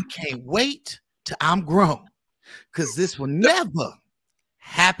say, I can't wait till I'm grown because this will never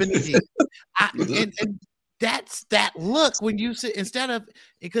happen again. And that's that look when you sit, instead of,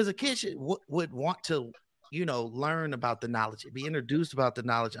 because a kid would want to, learn about the knowledge, be introduced about the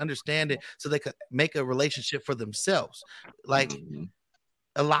knowledge, understand it so they could make a relationship for themselves. Like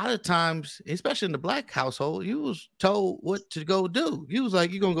a lot of times, especially in the Black household, you was told what to go do. You was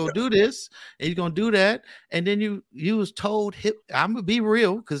like, you're going to go do this and you're going to do that. And then you was told, I'm going to be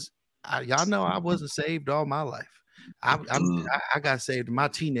real, because y'all know I wasn't saved all my life. I got saved in my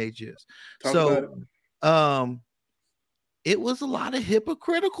teenage years. It was a lot of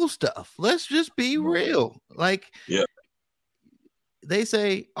hypocritical stuff. Let's just be real. Like, they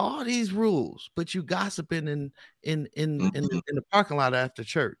say all these rules, but you gossiping in the parking lot after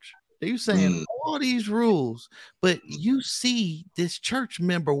church. You saying all these rules, but you see this church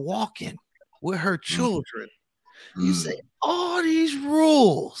member walking with her children. You say all these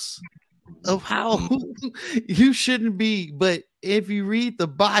rules of how you shouldn't be, but if you read the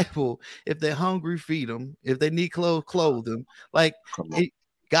Bible, if they're hungry, feed them. If they need clothes, clothe them. Like,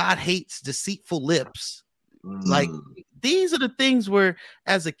 God hates deceitful lips. Like, these are the things where,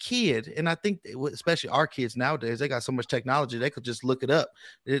 as a kid, and I think especially our kids nowadays, they got so much technology, they could just look it up.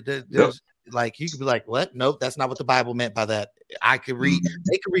 Like, you could be like, what? Nope, that's not what the Bible meant by that. I could read,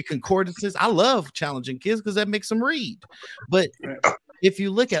 they could read concordances. I love challenging kids because that makes them read. But if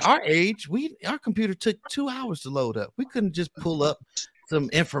you look at our age, our computer took 2 hours to load up. We couldn't just pull up some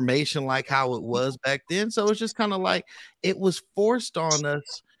information like how it was back then. So it's just kind of like it was forced on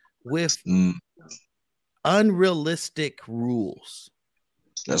us with unrealistic rules.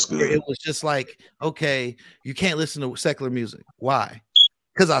 That's good. It was just like, okay, you can't listen to secular music. Why?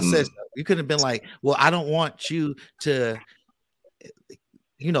 Because I said so. You could have been like, well, I don't want you to,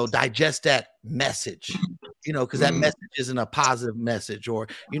 digest that message, because that message isn't a positive message. Or,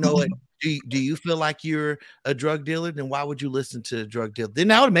 what, do you feel like you're a drug dealer? Then why would you listen to a drug dealer? Then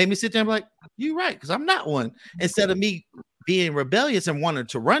that would have made me sit there and be like, you're right, because I'm not one. Instead of me being rebellious and wanting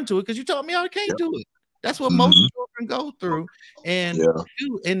to run to it because you told me I can't do it. That's what most children go through and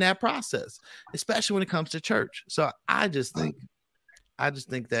do in that process, especially when it comes to church. So I just think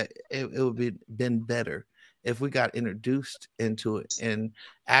that it would be been better if we got introduced into it and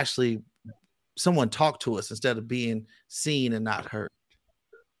actually someone talk to us instead of being seen and not heard.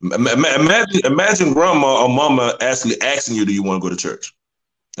 Imagine grandma or mama asking you, do you want to go to church?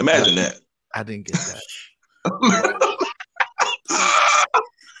 Imagine that. I didn't get that.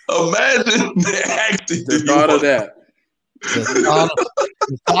 Imagine the thought of that. The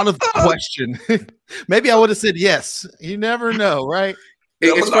thought of the question. Maybe I would have said yes. You never know, right?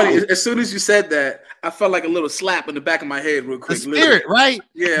 It's funny. As soon as you said that, I felt like a little slap in the back of my head, real quick. The spirit, right?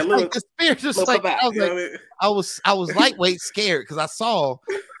 Yeah, a little. Like the spirit, just like I was lightweight scared because I saw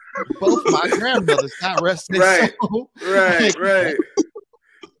both my grandmothers not resting. Right, soul. right.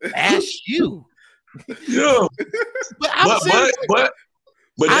 Ask you. Yeah, but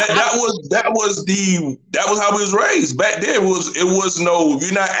that was how we was raised back then. It was no,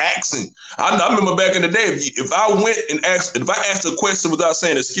 you're not asking. I remember back in the day, if I asked a question without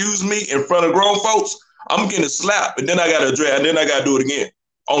saying excuse me in front of grown folks, I'm getting a slap, and then I got to address, and then I got to do it again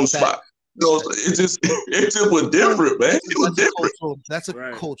on the spot. So it just was different, man. It was different. That's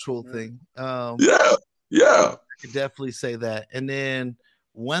a cultural thing. Yeah. I could definitely say that. And then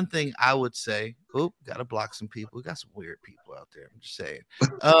one thing I would say, gotta block some people. We got some weird people out there. I'm just saying.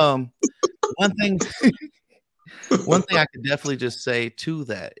 One thing I could definitely just say to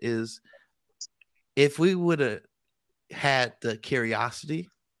that is, if we would have had the curiosity,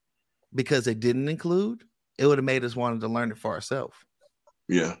 because it didn't include, it would have made us want to learn it for ourselves.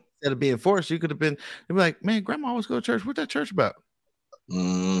 Yeah. Instead of being forced, you could have been like, man, grandma always go to church. What's that church about?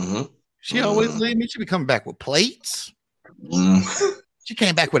 Mm-hmm. She always leave me. She be coming back with plates. Mm-hmm. She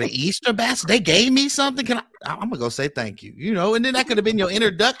came back with an Easter basket. They gave me something. I'm gonna go say thank you. And then that could have been your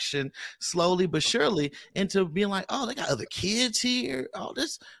introduction, slowly but surely, into being like, oh, they got other kids here. Oh,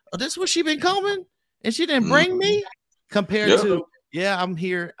 this where she been coming, and she didn't bring me. Compared to, I'm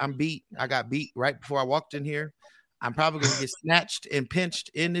here. I'm beat. I got beat right before I walked in here. I'm probably gonna get snatched and pinched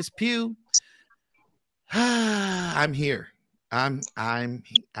in this pew. I'm here. I'm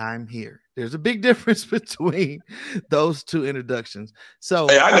here. There's a big difference between those two introductions. So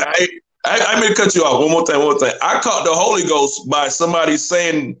hey, I may cut you off. One more thing. I caught the Holy Ghost by somebody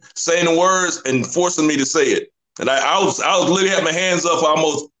saying the words and forcing me to say it. And I was literally had my hands up for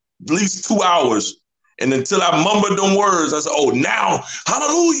almost at least 2 hours. And until I mumbled them words, I said, oh, now,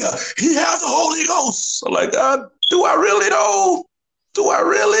 hallelujah, he has the Holy Ghost. I'm like, do I really though? Do I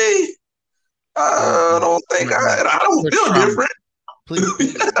really? I don't think I don't feel different. Please,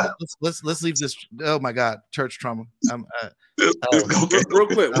 let's leave this. Oh my God, church trauma. Real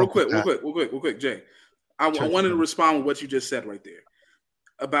quick, Jay. I wanted to respond with what you just said right there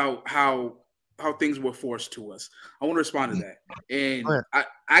about how things were forced to us. I want to respond to that, and I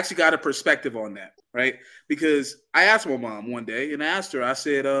actually got a perspective on that, right? Because I asked my mom one day, and I asked her. I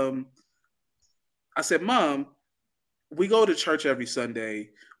said, Mom, we go to church every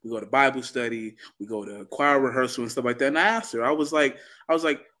Sunday. We go to Bible study, we go to choir rehearsal and stuff like that. And I asked her, I was like,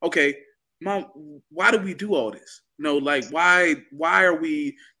 okay, Mom, why do we do all this? Why are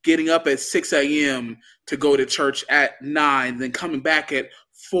we getting up at 6 a.m. to go to church at 9, then coming back at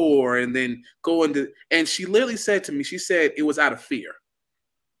 4, and then going to? And she literally said to me, she said it was out of fear.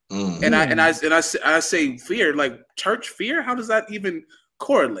 Mm-hmm. And I say fear, like church fear. How does that even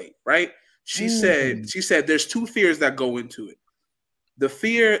correlate, right? She said there's two fears that go into it. The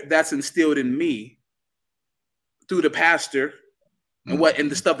fear that's instilled in me through the pastor and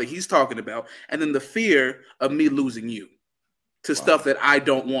the stuff that he's talking about, and then the fear of me losing you to stuff that I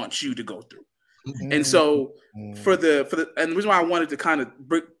don't want you to go through. Mm-hmm. And so and the reason why I wanted to kind of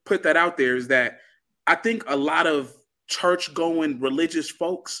put that out there is that I think a lot of church going religious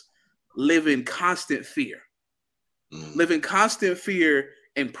folks live in constant fear,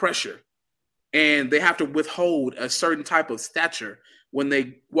 and pressure, and they have to withhold a certain type of stature when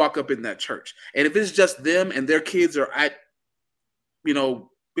they walk up in that church. And if it's just them and their kids are at, at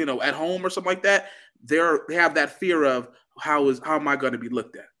home or something like that, they have that fear of how am I going to be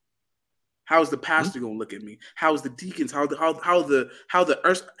looked at? How is the pastor going to look at me? How is the deacons? How the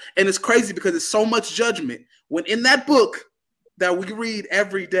earth? And it's crazy because it's so much judgment. When in that book that we read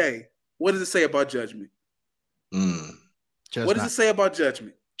every day, what does it say about judgment? What does it say about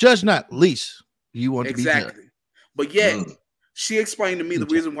judgment? Judge not, least you want to be judged. But yet, she explained to me the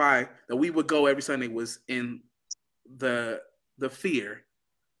reason why that we would go every Sunday was in the fear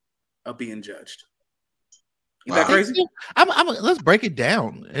of being judged. Is that crazy? Let's break it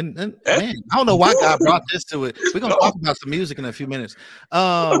down. And man, I don't know why God brought this to it. We're gonna talk about some music in a few minutes.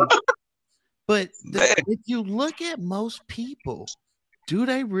 But if you look at most people, do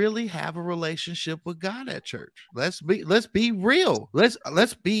they really have a relationship with God at church? Let's be real.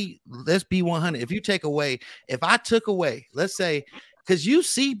 Let's be 100. If I took away, let's say because you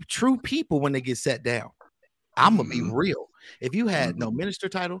see true people when they get set down. I'm gonna be real. If you had no minister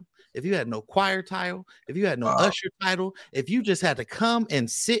title, if you had no choir title, if you had no usher title, if you just had to come and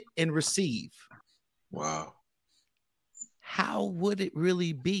sit and receive, how would it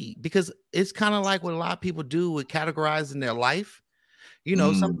really be? Because it's kind of like what a lot of people do with categorizing their life. You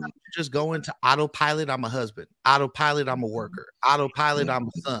know, sometimes you just go into autopilot, I'm a husband, autopilot, I'm a worker, autopilot, I'm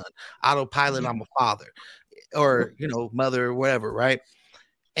a son, autopilot, I'm a father, or, you know, mother or whatever, right?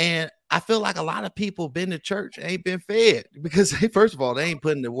 And I feel like a lot of people been to church ain't been fed because, first of all, they ain't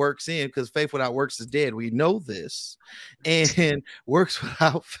putting the works in, because faith without works is dead. We know this. And works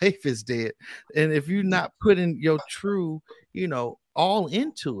without faith is dead. And if you're not putting your true, you know, all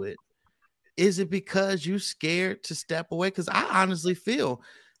into it, is it because you scared to step away? Because I honestly feel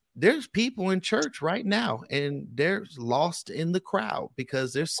there's people in church right now and they're lost in the crowd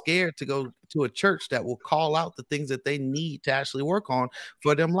because they're scared to go to a church that will call out the things that they need to actually work on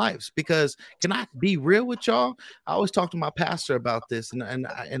for them lives. Because can I be real with y'all? I always talk to my pastor about this, and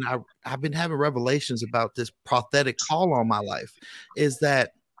I've been having revelations about this prophetic call on my life, is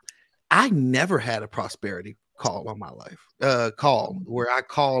that I never had a prosperity call on my life, call where I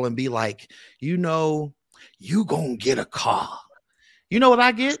call and be like, you know, you gonna get a car. You know what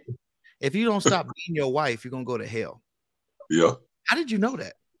I get? If you don't stop being your wife, you're gonna go to hell. Yeah. How did you know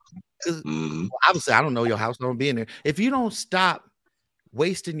that? Well, obviously, I don't know your house. Don't be in there. If you don't stop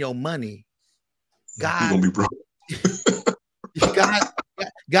wasting your money, God, you're gonna be broke.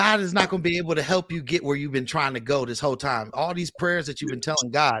 God is not gonna be able to help you get where you've been trying to go this whole time. All these prayers that you've been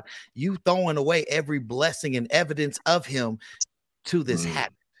telling God, you throwing away every blessing and evidence of Him to this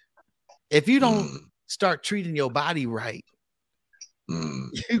habit. If you don't start treating your body right,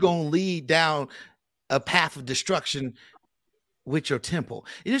 you're gonna lead down a path of destruction with your temple.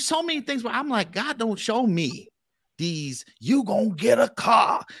 There's so many things where I'm like, God, don't show me these. You gonna get a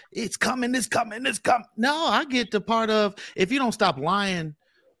car. It's coming. It's coming. It's coming. No, I get the part of if you don't stop lying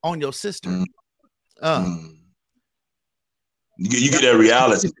on your sister. You get that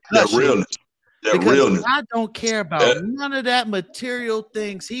reality, that realness. That realness. God don't care about none of that material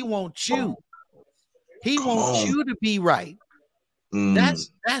things. He wants you. He wants you to be right.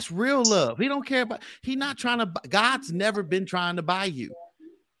 That's real love. He don't care about. He not trying to. God's never been trying to buy you.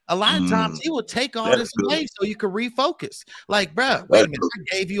 A lot of times He will take all this away so you can refocus. Like, bro, wait a minute.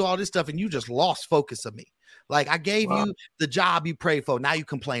 I gave you all this stuff and you just lost focus of me. Like, I gave you the job you prayed for. Now you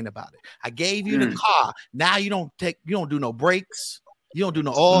complain about it. I gave you the car. Now you don't do no breaks. You don't do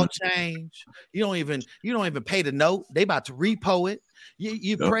no oil change. You don't even pay the note. They about to repo it.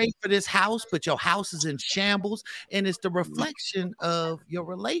 You prayed for this house, but your house is in shambles, and it's the reflection of your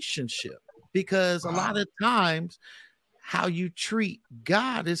relationship. Because a lot of times, how you treat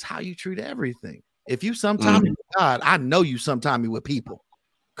God is how you treat everything. If you sometime with God, I know you sometime with people.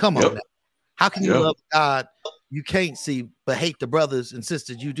 Come on now. How can you love God you can't see but hate the brothers and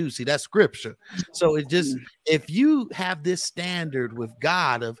sisters you do see? That's scripture. So it just, if you have this standard with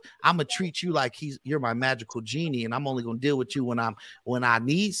God of I'm gonna treat you like you're my magical genie and I'm only gonna deal with you when I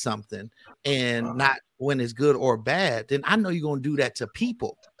need something and not when it's good or bad, then I know you're gonna do that to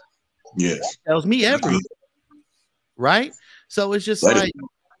people. Yes, that tells me everything. Right? So it's just like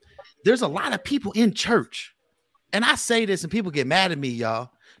there's a lot of people in church, and I say this and people get mad at me,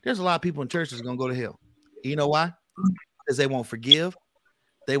 y'all. There's a lot of people in church that's gonna go to hell. You know why? Because they won't forgive,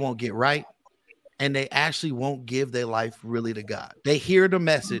 they won't get right, and they actually won't give their life really to God. They hear the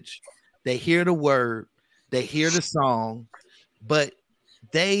message, they hear the word, they hear the song, but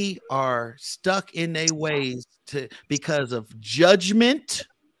they are stuck in their ways because of judgment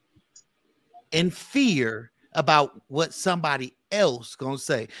and fear about what somebody else gonna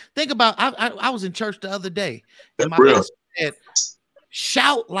say. Think about I was in church the other day, and my pastor said,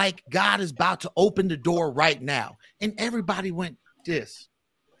 shout like God is about to open the door right now. And everybody went this.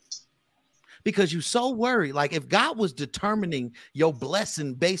 Because you're so worried. Like if God was determining your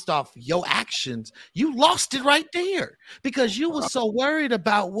blessing based off your actions, you lost it right there. Because you were so worried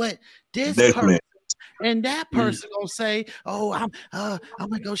about what this person and that person gonna say. Oh, I'm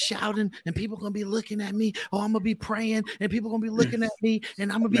gonna go shouting and people gonna be looking at me. Oh, I'm gonna be praying and people gonna be looking at me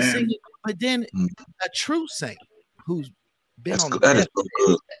and I'm gonna be singing. But then a true saint who's been on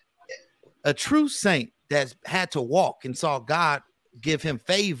a true saint that's had to walk and saw God give him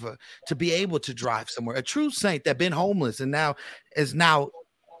favor to be able to drive somewhere. A true saint that been homeless and now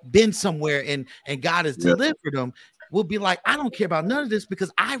been somewhere and God has delivered him will be like, I don't care about none of this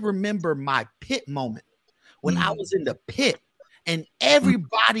because I remember my pit moment when I was in the pit and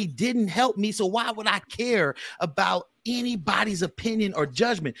everybody didn't help me. So why would I care about anybody's opinion or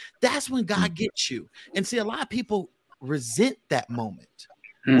judgment? That's when God gets you. And see, a lot of people resent that moment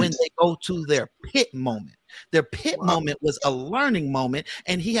when they go to their pit moment. Their pit moment was a learning moment,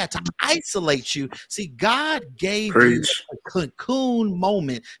 and he had to isolate you. See, God gave you a cocoon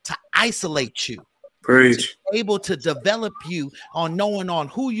moment to isolate you. To be able to develop you on knowing on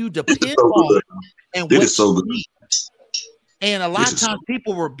who you depend on and what you need. And a lot of times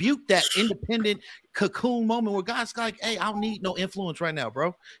people rebuke that independent cocoon moment where God's like, hey, I don't need no influence right now,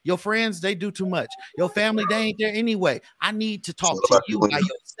 bro. Your friends, they do too much. Your family, they ain't there anyway. I need to talk to you by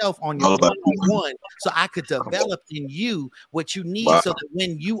yourself on your one-on-one so I could develop in you what you need so that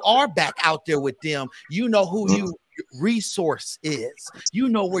when you are back out there with them, you know who you resource is. You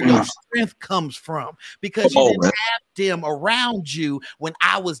know where your strength comes from because you didn't have them around you when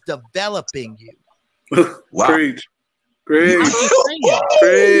I was developing you. Great.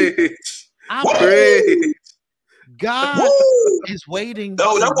 God is waiting.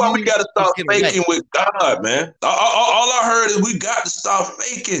 No, that's why we got to stop faking with God, man. All I heard is we got to stop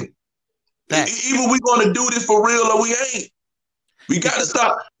faking. Either we're going to do this for real or we ain't. We got to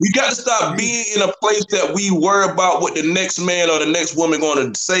stop. We got to stop being in a place that we worry about what the next man or the next woman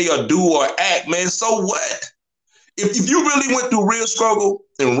going to say or do or act, man. So what? If you really went through real struggle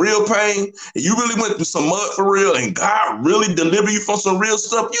and real pain, and you really went through some mud for real, and God really delivered you from some real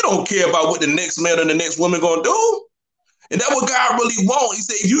stuff, you don't care about what the next man or the next woman gonna do. And that's what God really wants. He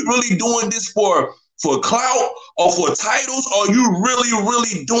said, if you really doing this for clout or for titles, or you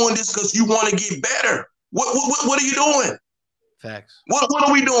really doing this because you want to get better? What are you doing? Facts. What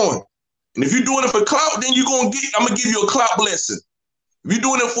are we doing? And if you're doing it for clout, then I'm gonna give you a clout blessing. If you're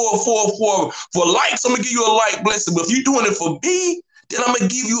doing it for likes, I'm gonna give you a like blessing. But if you're doing it for me, then I'm gonna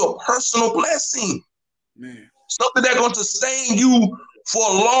give you a personal blessing. Man. Something that's gonna sustain you for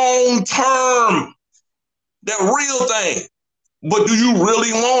a long term. That real thing. But do you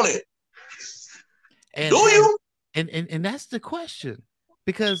really want it? And, do you? And that's the question.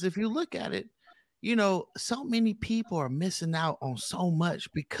 Because if you look at it, you know, so many people are missing out on so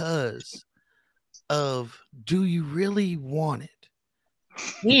much because of, do you really want it?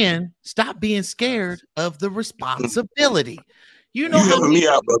 And stop being scared of the responsibility. You know, you helping me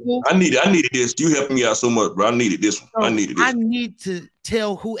out, bro. I needed this. You helping me out so much, bro. I needed this one. So I needed this. I need to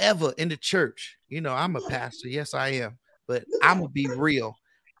tell whoever in the church, you know, I'm a pastor. Yes, I am. But I'm going to be real.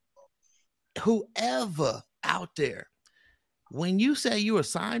 Whoever out there, when you say you're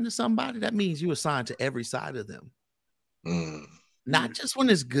assigned to somebody, that means you're assigned to every side of them. Not just when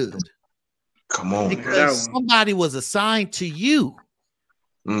it's good. Come on. Because somebody was assigned to you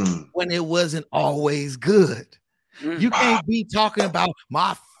when it wasn't always good. You can't be talking about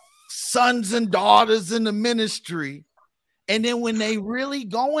my sons and daughters in the ministry, and then when they really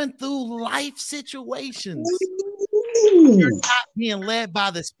going through life situations, you're not being led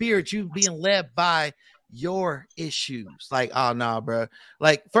by the Spirit. You're being led by your issues. Like, oh no, bro.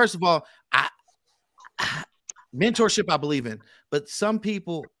 Like, first of all, mentorship I believe in, but some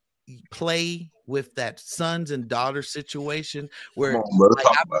people play with that sons and daughters situation where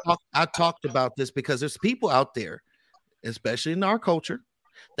I talked about this because there's people out there, especially in our culture,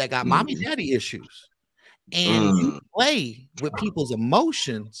 that got mommy daddy issues. And you play with people's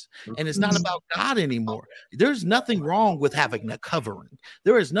emotions, and it's not about God anymore. There's nothing wrong with having a covering.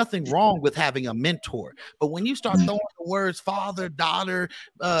 There is nothing wrong with having a mentor. But when you start throwing the words father, daughter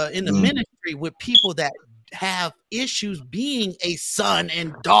in the ministry with people that have issues being a son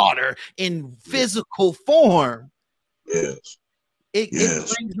and daughter in physical form, it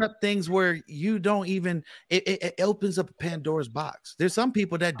brings up things where you don't even, it opens up a Pandora's box. There's some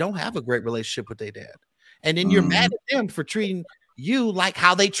people that don't have a great relationship with their dad. And then you're mad at them for treating you like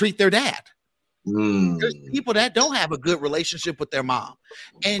how they treat their dad. There's people that don't have a good relationship with their mom.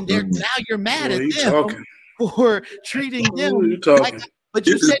 And now you're mad at them for treating them like, but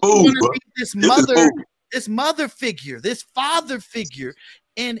you said you want to be this mother figure, this father figure.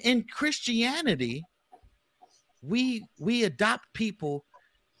 And in Christianity, we adopt people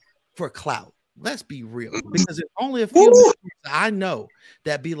for clout. Let's be real, because there's only a few I know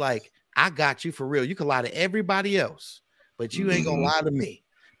that be like, I got you for real. You can lie to everybody else, but you ain't gonna lie to me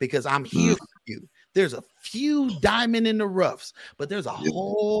because I'm here for you. There's a few diamond in the roughs, but there's a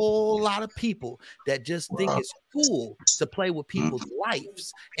whole lot of people that just think it's cool to play with people's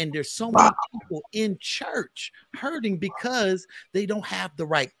lives. And there's so many people in church hurting because they don't have the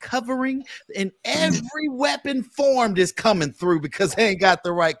right covering, and every weapon formed is coming through because they ain't got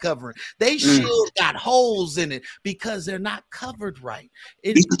the right covering. They shield got holes in it because they're not covered right.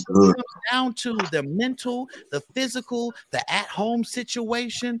 It comes down to the mental, the physical, the at-home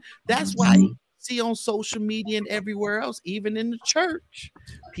situation. That's why see on social media and everywhere else, even in the church,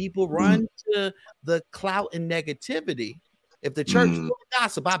 people run to the clout and negativity. If the church is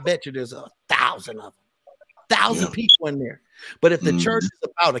gossip, I bet you there's 1,000 of them, 1,000 people in there. But if the church is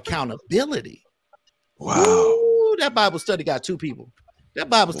about accountability, ooh, that Bible study got 2 people. That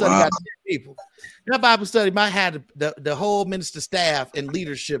Bible study got 10 people. That Bible study might have the whole minister staff and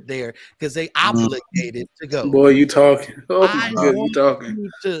leadership there because they obligated to go. Boy, you talking. Oh, I good, want you talking. you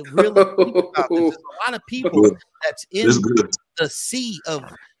to really think about this. There's a lot of people that's in the sea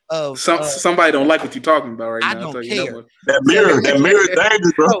of somebody don't like what you're talking about right now. I don't care. That mirror is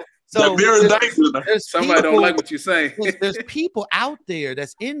dangerous, bro. That mirror is dangerous. Somebody don't like what you're saying. There's people out there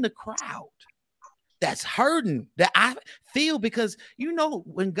that's in the crowd that's hurting, that I feel, because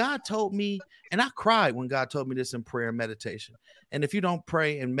when God told me, and I cried when God told me this in prayer and meditation. And if you don't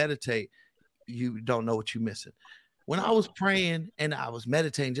pray and meditate, you don't know what you're missing. When I was praying and I was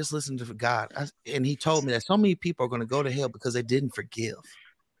meditating, just listening to God, and he told me that so many people are going to go to hell because they didn't forgive.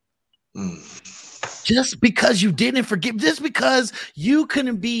 Just because you didn't forgive, just because you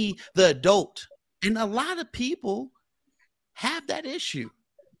couldn't be the adult. And a lot of people have that issue.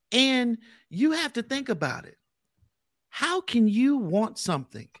 And you have to think about it. How can you want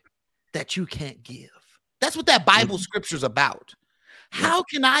something that you can't give? That's what that Bible scripture is about. How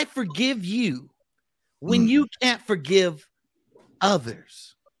can I forgive you when you can't forgive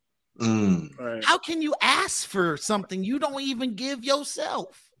others? Right. How can you ask for something you don't even give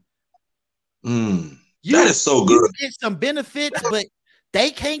yourself? That is so good. You get some benefits, but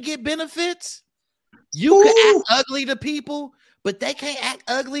they can't get benefits. You can act ugly to people, but they can't act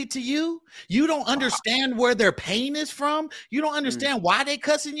ugly to you. You don't understand where their pain is from. You don't understand why they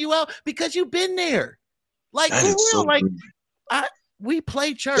cussing you out because you've been there. Like, for real, so like we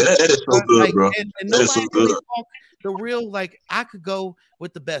play church. That is so good, bro. And that is so good. Really talk the real, like, I could go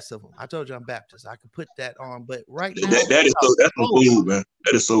with the best of them. I told you I'm Baptist. I could put that on, but right now that's some food, man.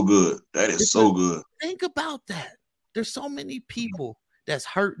 That is so good. That is so good. Think about that. There's so many people that's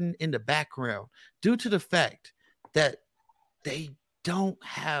hurting in the background due to the fact that they don't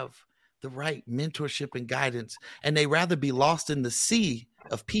have the right mentorship and guidance, and they rather be lost in the sea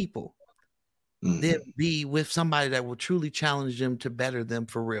of people than be with somebody that will truly challenge them to better them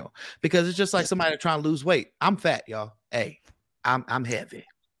for real. Because it's just like somebody trying to lose weight. I'm fat, y'all. Hey, I'm heavy.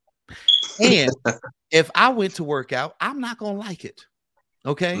 And if I went to work out, I'm not gonna like it.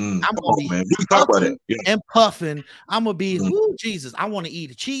 Okay, I'm gonna be puffing and puffing. I'm gonna be, ooh, Jesus, I want to eat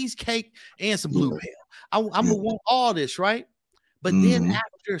a cheesecake and some Blue Bell. I'm gonna want all this, right? But then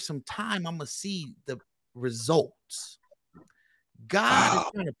after some time, I'm gonna see the results. God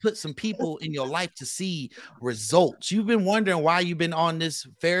is trying to put some people in your life to see results. You've been wondering why you've been on this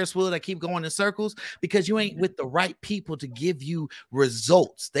Ferris wheel that keep going in circles, because you ain't with the right people to give you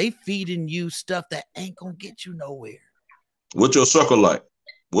results. They feeding you stuff that ain't gonna get you nowhere. What's your circle like?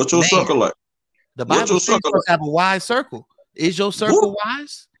 What's your circle like? The Bible says you have a wise circle. Is your circle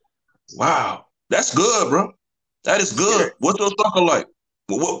wise? Wow, that's good, bro. That is good. What's your circle like?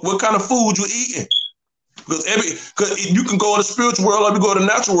 What kind of food you eating? Because you can go in the spiritual world or you go to the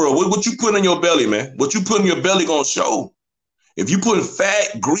natural world. What you put in your belly, man? What you put in your belly gonna show. If you put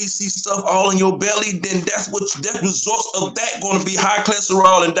fat, greasy stuff all in your belly, then that results of that gonna be high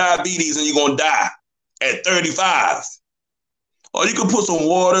cholesterol and diabetes, and you're gonna die at 35. Or you can put some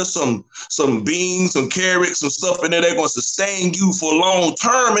water, some beans, some carrots, some stuff in there that's gonna sustain you for long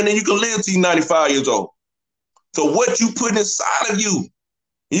term, and then you can live till you're 95 years old. So what you put inside of you,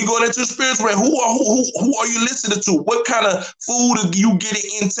 you go into the spiritual realm, who are you listening to? What kind of food are you getting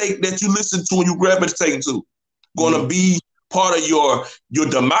intake that you listen to and you gravitate to? Going to be part of your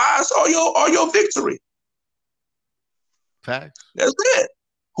demise or your victory? Facts. That's it.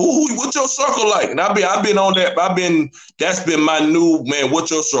 What's your circle like? And I've been on that. That's been my new, man.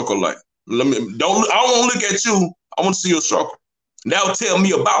 What's your circle like? I don't want to look at you. I want to see your circle. Now tell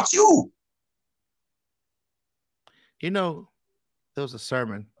me about you. There was a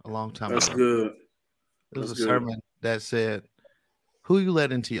sermon a long time That's ago. Good. There was a sermon that said, "Who you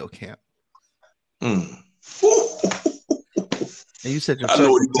let into your camp?" And you said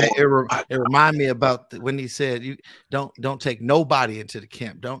it reminded me about when he said, "You don't take nobody into the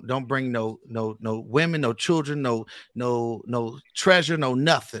camp. Don't bring no women, no children, no treasure, no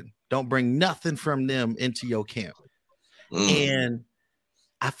nothing. Don't bring nothing from them into your camp." And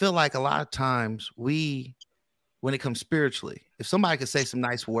I feel like a lot of times when it comes spiritually, if somebody could say some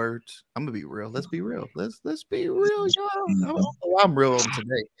nice words, I'm gonna be real. Let's be real. Let's be real, y'all. I'm real on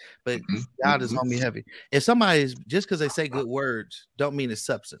today, but God is on me heavy. If somebody's just because they say good words, don't mean it's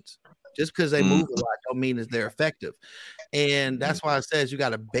substance. Just because they move a lot, don't mean that they're effective. And that's why it says you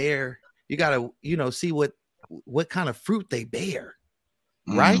gotta bear you gotta, see what kind of fruit they bear,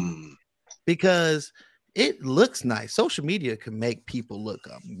 right? Because it looks nice. Social media can make people look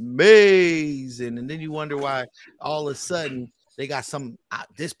amazing, and then you wonder why all of a sudden they got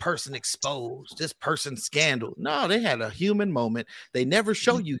this person exposed, this person scandal. No, they had a human moment. They never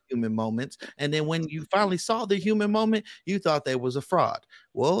show you human moments. And then when you finally saw the human moment, you thought they was a fraud.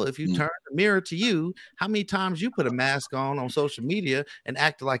 Well, if you turn the mirror to you, how many times you put a mask on social media and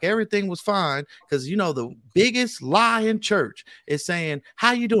acted like everything was fine? Because the biggest lie in church is saying,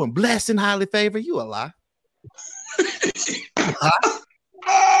 how you doing? Blessed and highly favored. You a lie.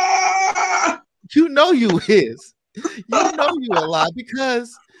 You know you is. You know you a lie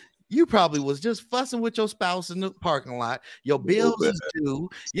because you probably was just fussing with your spouse in the parking lot. Your bills is due.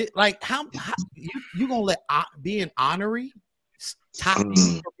 How you gonna let being honorary stop you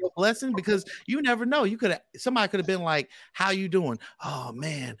from your blessing? Because you never know. Somebody could have been like, "How you doing? Oh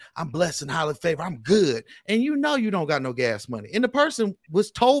man, I'm blessed and highly favored. I'm good." And you don't got no gas money. And the person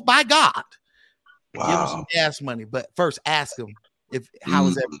was told by God, "Give him some gas money, but first ask him how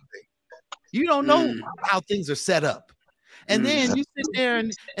is everything." You don't know how things are set up. And then you sit there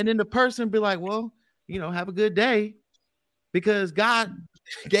and then the person be like, well, have a good day, because God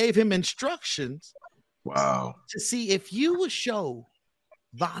gave him instructions. Wow. To see if you would show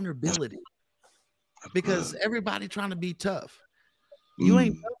vulnerability, because everybody trying to be tough. You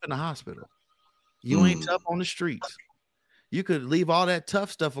ain't tough in the hospital. You ain't tough on the streets. You could leave all that tough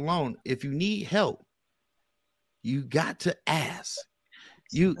stuff alone. If you need help, you got to ask.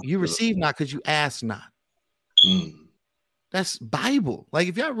 You receive not because you ask not. That's Bible. Like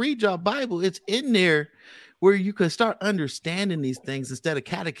if y'all read your Bible, it's in there where you can start understanding these things instead of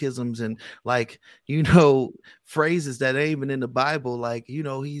catechisms and phrases that ain't even in the Bible. Like,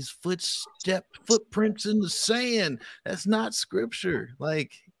 he's footprints in the sand. That's not scripture.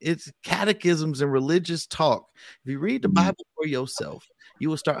 Like it's catechisms and religious talk. If you read the Bible for yourself, you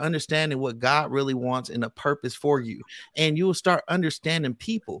will start understanding what God really wants and a purpose for you. And you will start understanding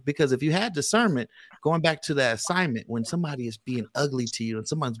people, because if you had discernment, going back to that assignment, when somebody is being ugly to you and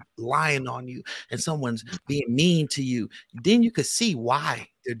someone's lying on you and someone's being mean to you, then you could see why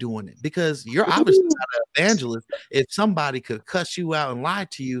they're doing it, because you're obviously not an evangelist. If somebody could cuss you out and lie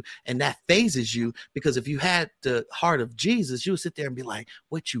to you and that phases you, because if you had the heart of Jesus, you would sit there and be like,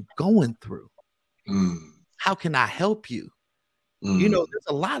 what you going through? How can I help you? There's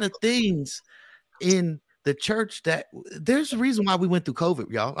a lot of things in the church that there's a reason why we went through COVID,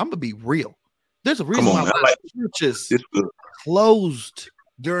 y'all. I'm gonna be real. There's a reason why churches closed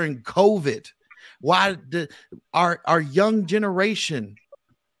during COVID. Why our young generation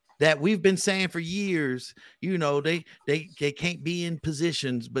that we've been saying for years, they can't be in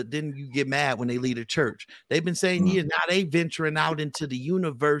positions, but then you get mad when they lead a church. They've been saying now they venturing out into the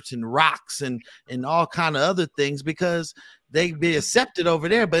universe and rocks and all kind of other things because they be accepted over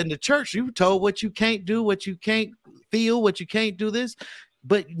there. But in the church, you told what you can't do, what you can't feel, what you can't do this.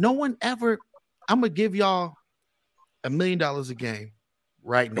 But no one ever, I'm going to give y'all $1 million a game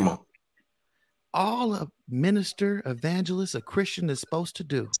right now. All a minister, evangelist, a Christian is supposed to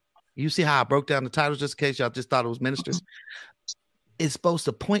do. You see how I broke down the titles just in case y'all just thought it was ministers? It's supposed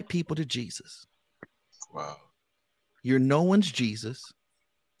to point people to Jesus. Wow. You're no one's Jesus,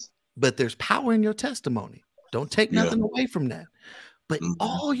 but there's power in your testimony. Don't take nothing away from that. But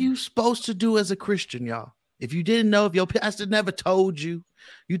all you supposed to do as a Christian, y'all, if you didn't know, if your pastor never told you,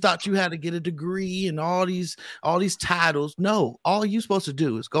 you thought you had to get a degree and all these titles. No, all you supposed to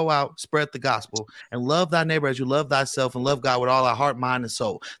do is go out, spread the gospel, and love thy neighbor as you love thyself, and love God with all our heart, mind, and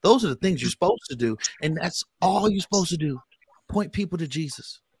soul. Those are the things you're supposed to do. And that's all you're supposed to do. Point people to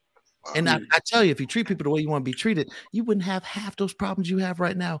Jesus. And I tell you, if you treat people the way you want to be treated, you wouldn't have half those problems you have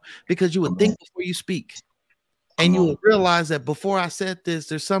right now, because you would think before you speak. And you will realize that before I said this,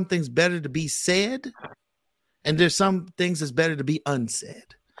 there's some things better to be said, and there's some things that's better to be unsaid.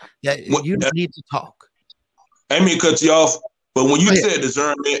 That you don't need to talk. I mean, cut you off, but when you said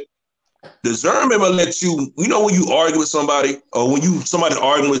discernment will let you, when you argue with somebody, or when somebody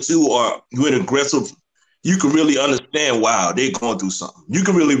arguing with you, or you're aggressive, you can really understand, wow, they're going through something. You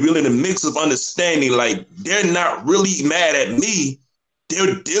can really in the mix of understanding, like, they're not really mad at me.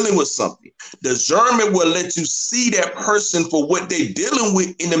 They're dealing with something. Discernment will let you see that person for what they're dealing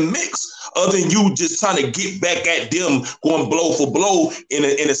with in the mix, other than you just trying to get back at them, going blow for blow in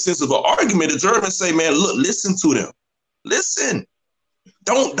a sense of an argument. Discernment say, man, look, listen to them. Listen.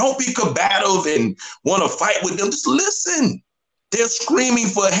 Don't be combative and want to fight with them. Just listen. They're screaming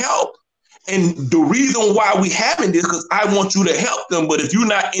for help. And the reason why we having this, because I want you to help them. But if you're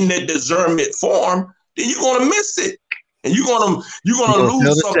not in that discernment form, then you're going to miss it. and you're gonna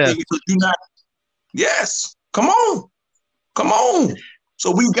lose something because you're not. Yes, come on.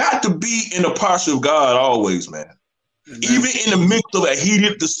 So we got to be in the posture of God always, man. Amen. Even in the midst of a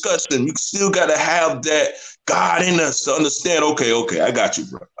heated discussion, you still got to have that God in us to understand. Okay, I got you,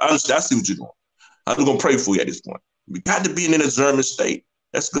 bro. I understand. I see what you're doing. I'm gonna pray for you at this point. We got to be in a discernment state.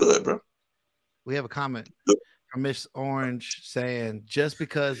 That's good, bro. We have a comment from Miss Orange saying, just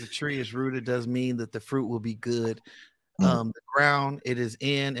because the tree is rooted doesn't mean that the fruit will be good. The ground it is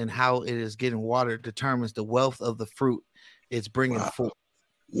in and how it is getting watered determines the wealth of the fruit it's bringing forth.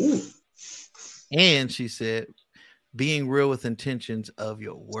 And she said, being real with intentions of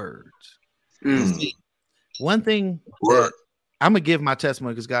your words. See, one thing that I'm going to give my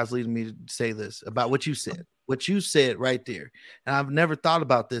testimony because God's leading me to say this about what you said. What you said right there, and I've never thought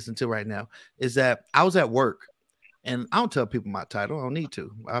about this until right now, is that I was at work, and I don't tell people my title. I don't need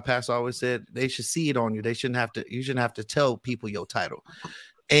to. My pastor always said they should see it on you. You shouldn't have to tell people your title.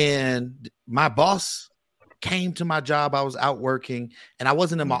 And my boss came to my job. I was out working, and I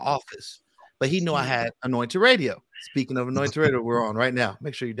wasn't in my office, but he knew I had Anointed Radio. Speaking of Anointed Radio, we're on right now.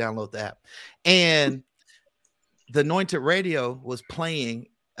 Make sure you download the app. And the Anointed Radio was playing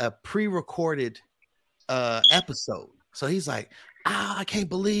a pre-recorded episode. So he's like, I can't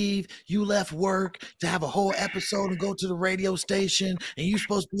believe you left work to have a whole episode and go to the radio station, and you're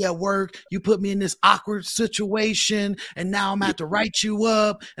supposed to be at work. You put me in this awkward situation, and now I'm gonna have to write you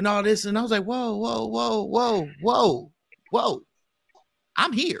up and all this. And I was like, whoa.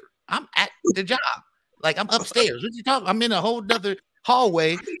 I'm here. I'm at the job. Like, I'm upstairs. What you talking? I'm in a whole other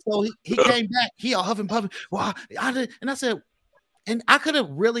hallway. So he came back. He all huffing puffing. Well, I did, and I said, and I could have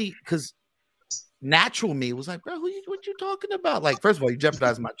really, because natural me was like, bro, what you talking about? Like, first of all, you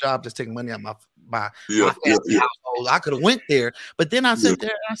jeopardized my job, just taking money out my family household. I could have went there, but then I sat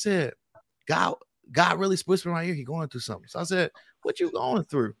there and I said, God really whispered in my ear, he going through something. So I said, what you going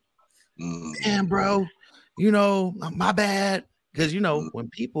through? Man, bro, my bad. Because when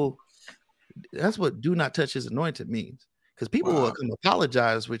people, that's what do not touch his anointed means. Because people will come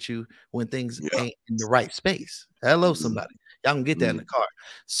apologize with you when things ain't in the right space. Hello, somebody. Y'all can get that in the car.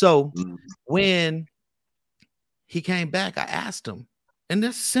 So when he came back, I asked him, and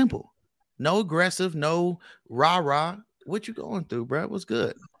that's simple. No aggressive, no rah-rah. What you going through, bro? What's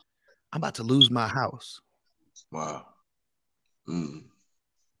good? I'm about to lose my house. Wow.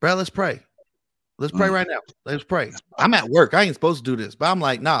 Bro, let's pray. Let's pray right now. Let's pray. I'm at work. I ain't supposed to do this, but I'm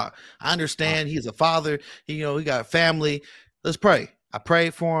like, nah, I understand. He's a father. He got a family. Let's pray. I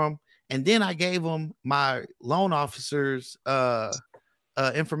prayed for him. And then I gave him my loan officer's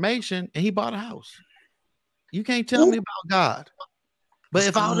information, and he bought a house. You can't tell me about God. But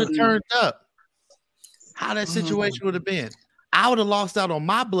if I would have turned up, how that situation would have been, I would have lost out on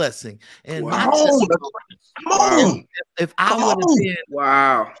my blessing. And if I would have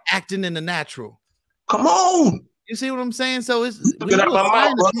been acting in the natural. Come on. You see what I'm saying? So it's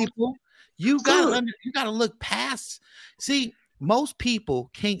people, you gotta look past. See, most people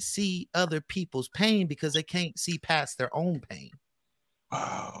can't see other people's pain because they can't see past their own pain.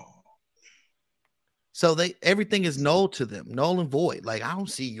 Wow. So everything is null to them, null and void. Like, I don't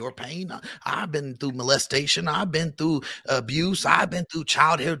see your pain. I've been through molestation. I've been through abuse. I've been through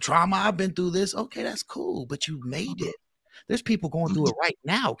childhood trauma. I've been through this. Okay, that's cool, but you made it. There's people going through it right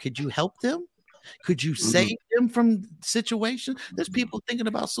now. Could you help them? Could you save them from situations? There's people thinking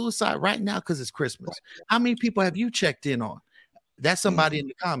about suicide right now because it's Christmas. How many people have you checked in on? That's somebody in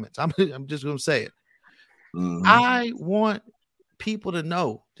the comments. I'm just going to say it. I want people to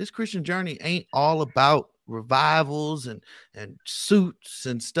know this Christian journey ain't all about revivals and suits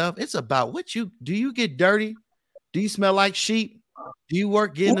and stuff. It's about do you get dirty? Do you smell like sheep? Do you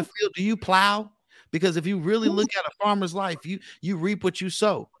get in the field? Do you plow? Because if you really look at a farmer's life, you reap what you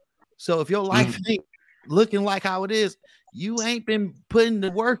sow. So if your life ain't looking like how it is, you ain't been putting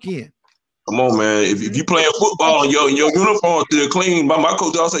the work in. Come on, man. If you playing football and your uniform still clean, my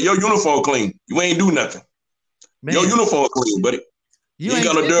coach also said, your uniform clean. You ain't do nothing. Man, your uniform clean, buddy. You ain't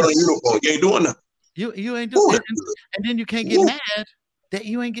got no dirt on your uniform. You ain't doing nothing. You ain't doing it. And then you can't get mad that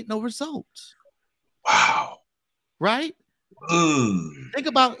you ain't getting no results. Wow. Right? Think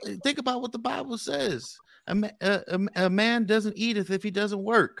about what the Bible says. A man doesn't eat if he doesn't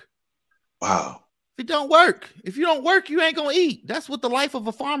work. Wow. If you don't work, you ain't gonna eat. That's what the life of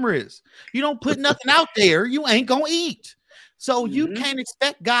a farmer is. You don't put nothing out there, you ain't gonna eat. So you can't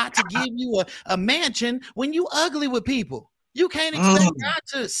expect God to give you a mansion when you ugly with people. You can't expect God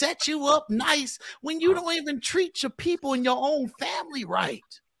to set you up nice when you don't even treat your people in your own family right.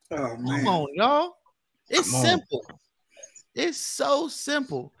 Oh, man. Come on, y'all. It's simple. It's so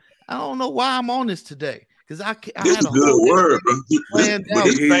simple. I don't know why I'm on this today. because I this had a good word, bro. He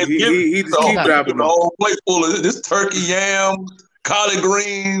just keep dropping the whole plate full of this turkey, yam, collard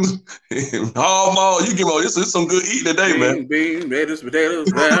greens, all mall. You give me this is some good eating today, man. Bean, lettuce, potatoes,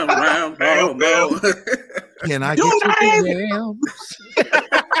 round, Can I get some yams?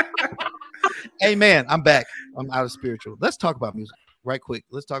 Hey man, I'm back. I'm out of spiritual. Let's talk about music right quick.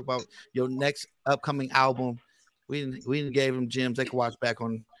 Let's talk about your next upcoming album. We didn't gave them gems they can watch back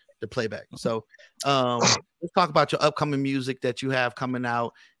on the playback. So let's talk about your upcoming music that you have coming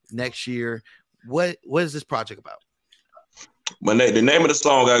out next year. What is this project about? The name of the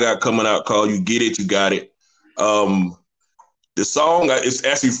song I got coming out called "You Get It, You Got It." The song is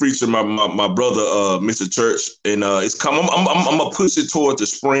actually featuring my brother, Mr. Church, and it's coming. I'm gonna push it towards the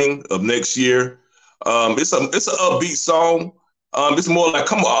spring of next year. It's an upbeat song. It's more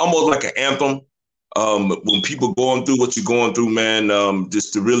like almost like an anthem. When people going through what you're going through, man,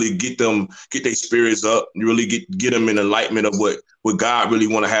 just to really get their spirits up, and really get them in enlightenment of what God really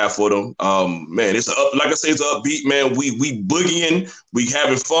want to have for them. Man, like I say, it's upbeat, man. We boogieing, we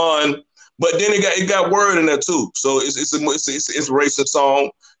having fun. But then it got word in there too, so it's an inspiration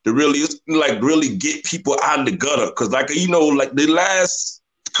song to really get people out of the gutter. Because like the last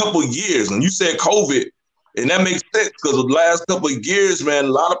couple of years, and you said COVID, and that makes sense because the last couple of years, man, a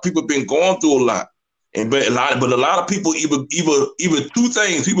lot of people been going through a lot, but a lot of people either two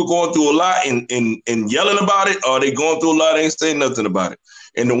things: people going through a lot and yelling about it, or they going through a lot and ain't saying nothing about it.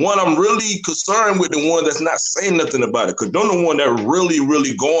 And the one I'm really concerned with, the one that's not saying nothing about it, because they're the one that really,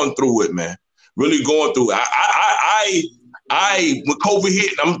 really going through it, man. Really going through it. When COVID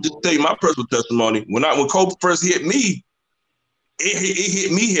hit, I'm just tell you my personal testimony. When COVID first hit me, it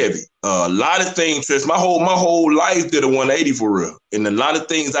hit me heavy. A lot of things, my whole life did a 180 for real. And a lot of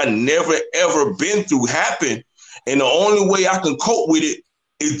things I never ever been through happened. And the only way I can cope with it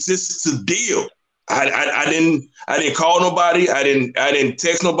is just to deal. I didn't call nobody. I didn't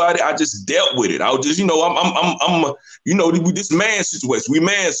text nobody. I just dealt with it. I was just, I'm this man situation. We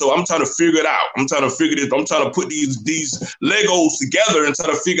man, so I'm trying to figure it out. I'm trying to figure this. I'm trying to put these Legos together and try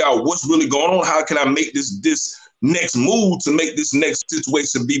to figure out what's really going on. How can I make this next move to make this next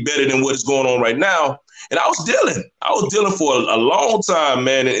situation be better than what is going on right now? And I was dealing for a long time,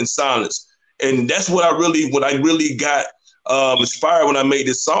 man, in silence. And that's what I really got inspired when I made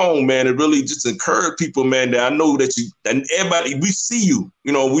this song, man. It really just encouraged people, man, that I know that and everybody, we see you,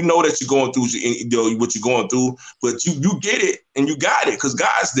 we know that you're going through what you're going through, but you get it and you got it because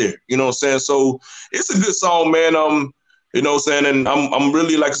God's there, you know what I'm saying? So it's a good song, man. You know what I'm saying? And I'm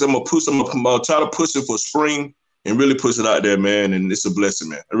really, like I said, I'm gonna try to push it for spring and really push it out there, man. And it's a blessing,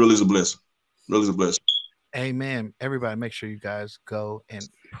 man. It really is a blessing. It really is a blessing. Amen. Everybody, make sure you guys go and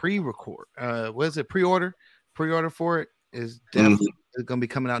pre-record. What is it? Pre-order for it is definitely going to be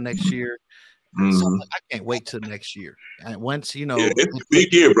coming out next year. So I can't wait till next year. And once it's a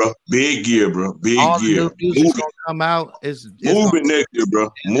big year, bro. Big year, bro. Big all year. The new music's gonna come out. It's moving next year, bro.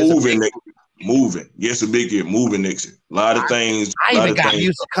 Moving next year. Moving. Yes, a big year. Moving next year. A lot of things. I even got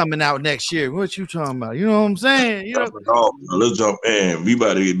music coming out next year. What you talking about? You know what I'm saying? Let's jump in. We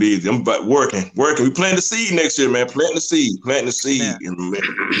about to get busy. I'm about working. We plant the seed next year, man. Plant the seed. Yeah. And man,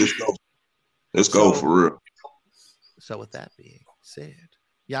 let's go for real. So with that being said,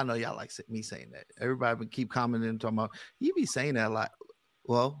 y'all know y'all like me saying that. Everybody would keep commenting and talking about you be saying that a lot.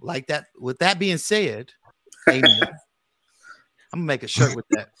 Well, like that. With that being said, amen. I'm gonna make a shirt with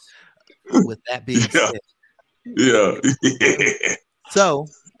that. With that being said, yeah. So,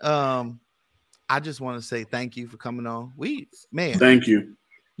 I just want to say thank you for coming on. Thank you.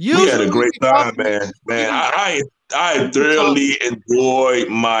 We had a great time, man. I thoroughly enjoyed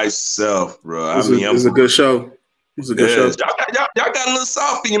myself, bro. It was a good show. It's a good show. Y'all got a little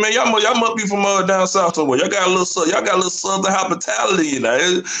soft in you, man. Y'all must be from down south somewhere. Y'all got a little southern hospitality,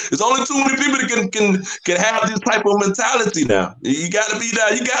 There's only too many people that can have this type of mentality now. You gotta be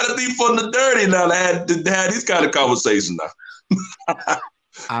that. You gotta be from the dirty now to have these kind of conversations now.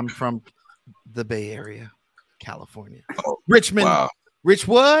 I'm from the Bay Area, California. Richmond. Wow.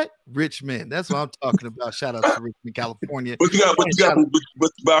 Richmond. That's what I'm talking about. Shout out to Richmond, California. But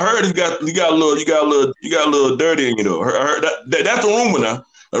I heard you got a little dirty in you though. I heard that's a rumor now.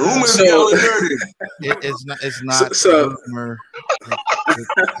 A rumor is a little dirty. It's not a rumor.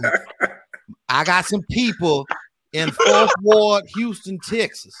 I got some people in 4th Ward, Houston,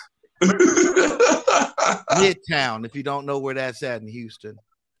 Texas. Midtown, if you don't know where that's at in Houston.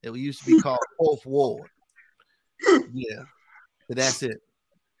 It used to be called 4th Ward. Yeah. So that's it.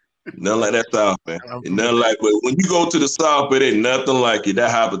 Nothing like that South, man. Nothing like, but when you go to the South, it ain't nothing like it. That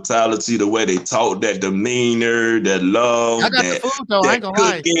hospitality, the way they talk, that demeanor, that love. I got the food though. I ain't gonna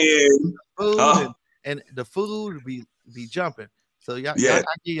lie. and the food be jumping. So y'all, Yeah.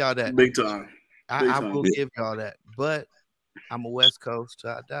 I give y'all that Big time. I will give y'all that. But I'm a West Coast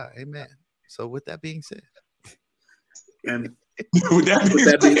till I die. Amen. So with that being said, and with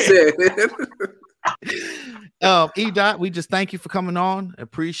that being said. E-Dot, we just thank you for coming on.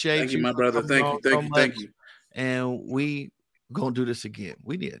 Appreciate Thank you, my brother. Thank you. And we gonna do this again.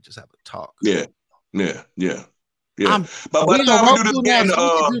 We need to just have a talk. Yeah. But by the time we do this again,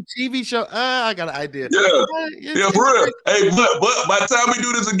 do TV show. I got an idea. Yeah, for real. Hey, but by the time we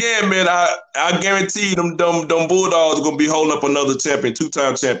do this again, man, I guarantee them Bulldogs are gonna be holding up another champion,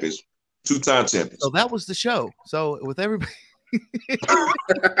 two-time champions. So that was the show. So with everybody.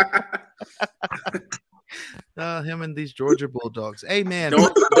 Him and these Georgia Bulldogs. Hey man,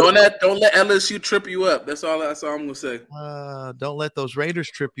 don't let LSU trip you up. That's all I'm gonna say. Don't let those Raiders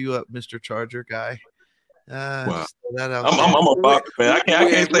trip you up, Mr. Charger guy. Wow. I'm a Fox fan. I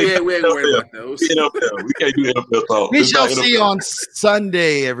can't say we ain't worried about those. We can't do NFL talk. We shall see on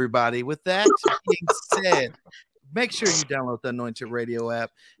Sunday, everybody. With that being said, make sure you download the Anointed Radio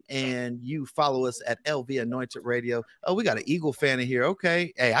app and you follow us at LV Anointed Radio. Oh, we got an Eagle fan in here.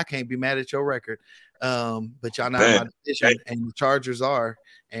 Okay. Hey, I can't be mad at your record. But y'all know my decision, and the Chargers are,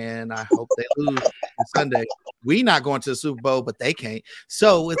 and I hope they lose on Sunday. We not going to the Super Bowl, but they can't.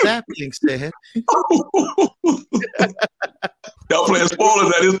 So with that being said, y'all playing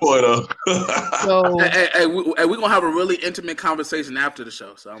spoilers at this point, though. So we're gonna have a really intimate conversation after the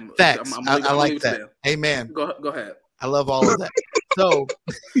show. So facts. I like that. Amen. Go ahead. I love all of that.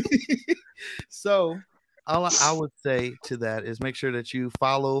 So all I would say to that is make sure that you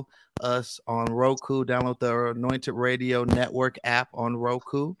follow us on Roku. Download the Anointed Radio Network app on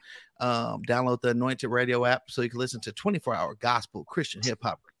Roku. Download the Anointed Radio app so you can listen to 24-hour gospel, Christian hip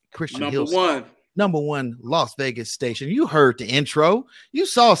hop, Christian number one Las Vegas station. You heard the intro. You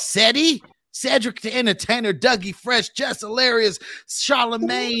saw Cedric the Entertainer, Dougie Fresh, Just Hilarious,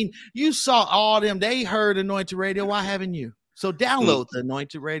 Charlemagne. You saw all them. They heard Anointed Radio. Why haven't you? So download the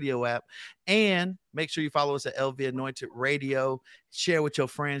Anointed Radio app and make sure you follow us at LV Anointed Radio. Share with your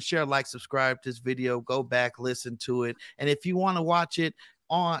friends. Share, like, subscribe to this video. Go back, listen to it. And if you want to watch it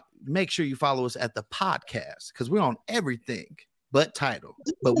make sure you follow us at the podcast because we're on everything but Tidal.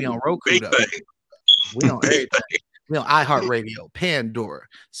 But we on Roku though. We on everything. We on iHeartRadio, Pandora,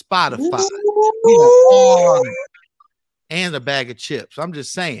 Spotify. We on all of it. And a bag of chips. I'm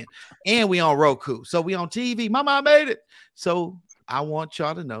just saying. And we on Roku. So we on TV. Mama, I made it. So I want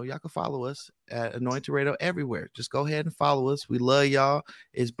y'all to know y'all can follow us at Anointed Radio everywhere. Just go ahead and follow us. We love y'all.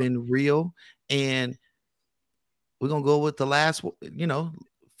 It's been real. And we're going to go with the last,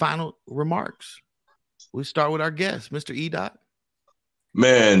 final remarks. We start with our guest, Mr. E-Dot.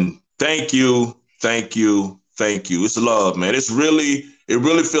 Man, thank you. It's love, man. It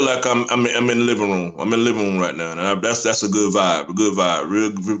really feel like I'm in the living room. I'm in the living room right now. And that's a good vibe.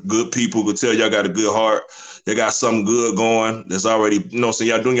 Real good people could tell y'all got a good heart. They got something good going. That's already, so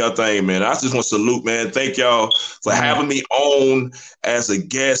y'all doing y'all thing, man. I just want to salute, man. Thank y'all for having me on as a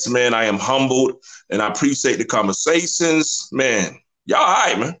guest, man. I am humbled and I appreciate the conversations, man. Y'all all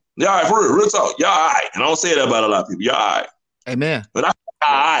right, man. Y'all all right, for real talk. Y'all all right. And I don't say that about a lot of people. Y'all all right. Amen. But all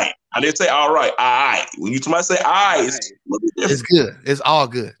right. I didn't say all right. All right. When somebody say all right, it's good. It's all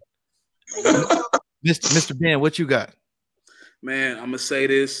good. Mr. Ben, what you got? Man, I'm gonna say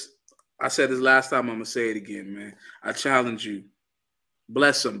this. I said this last time. I'm gonna say it again, man. I challenge you.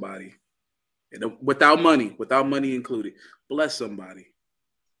 Bless somebody. Without money included. Bless somebody.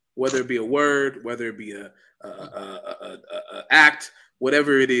 Whether it be a word, whether it be a act,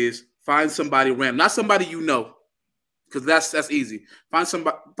 whatever it is. Find somebody random, not somebody you know. Because that's easy. Find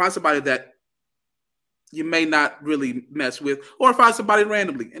somebody that you may not really mess with, or find somebody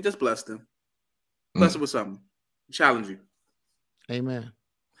randomly and just bless them. Bless them with something. Challenge you. Amen.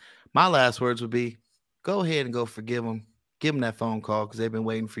 My last words would be, go ahead and go forgive them. Give them that phone call because they've been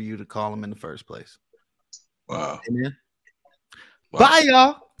waiting for you to call them in the first place. Wow. Amen. Wow. Bye,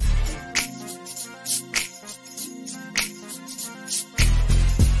 y'all.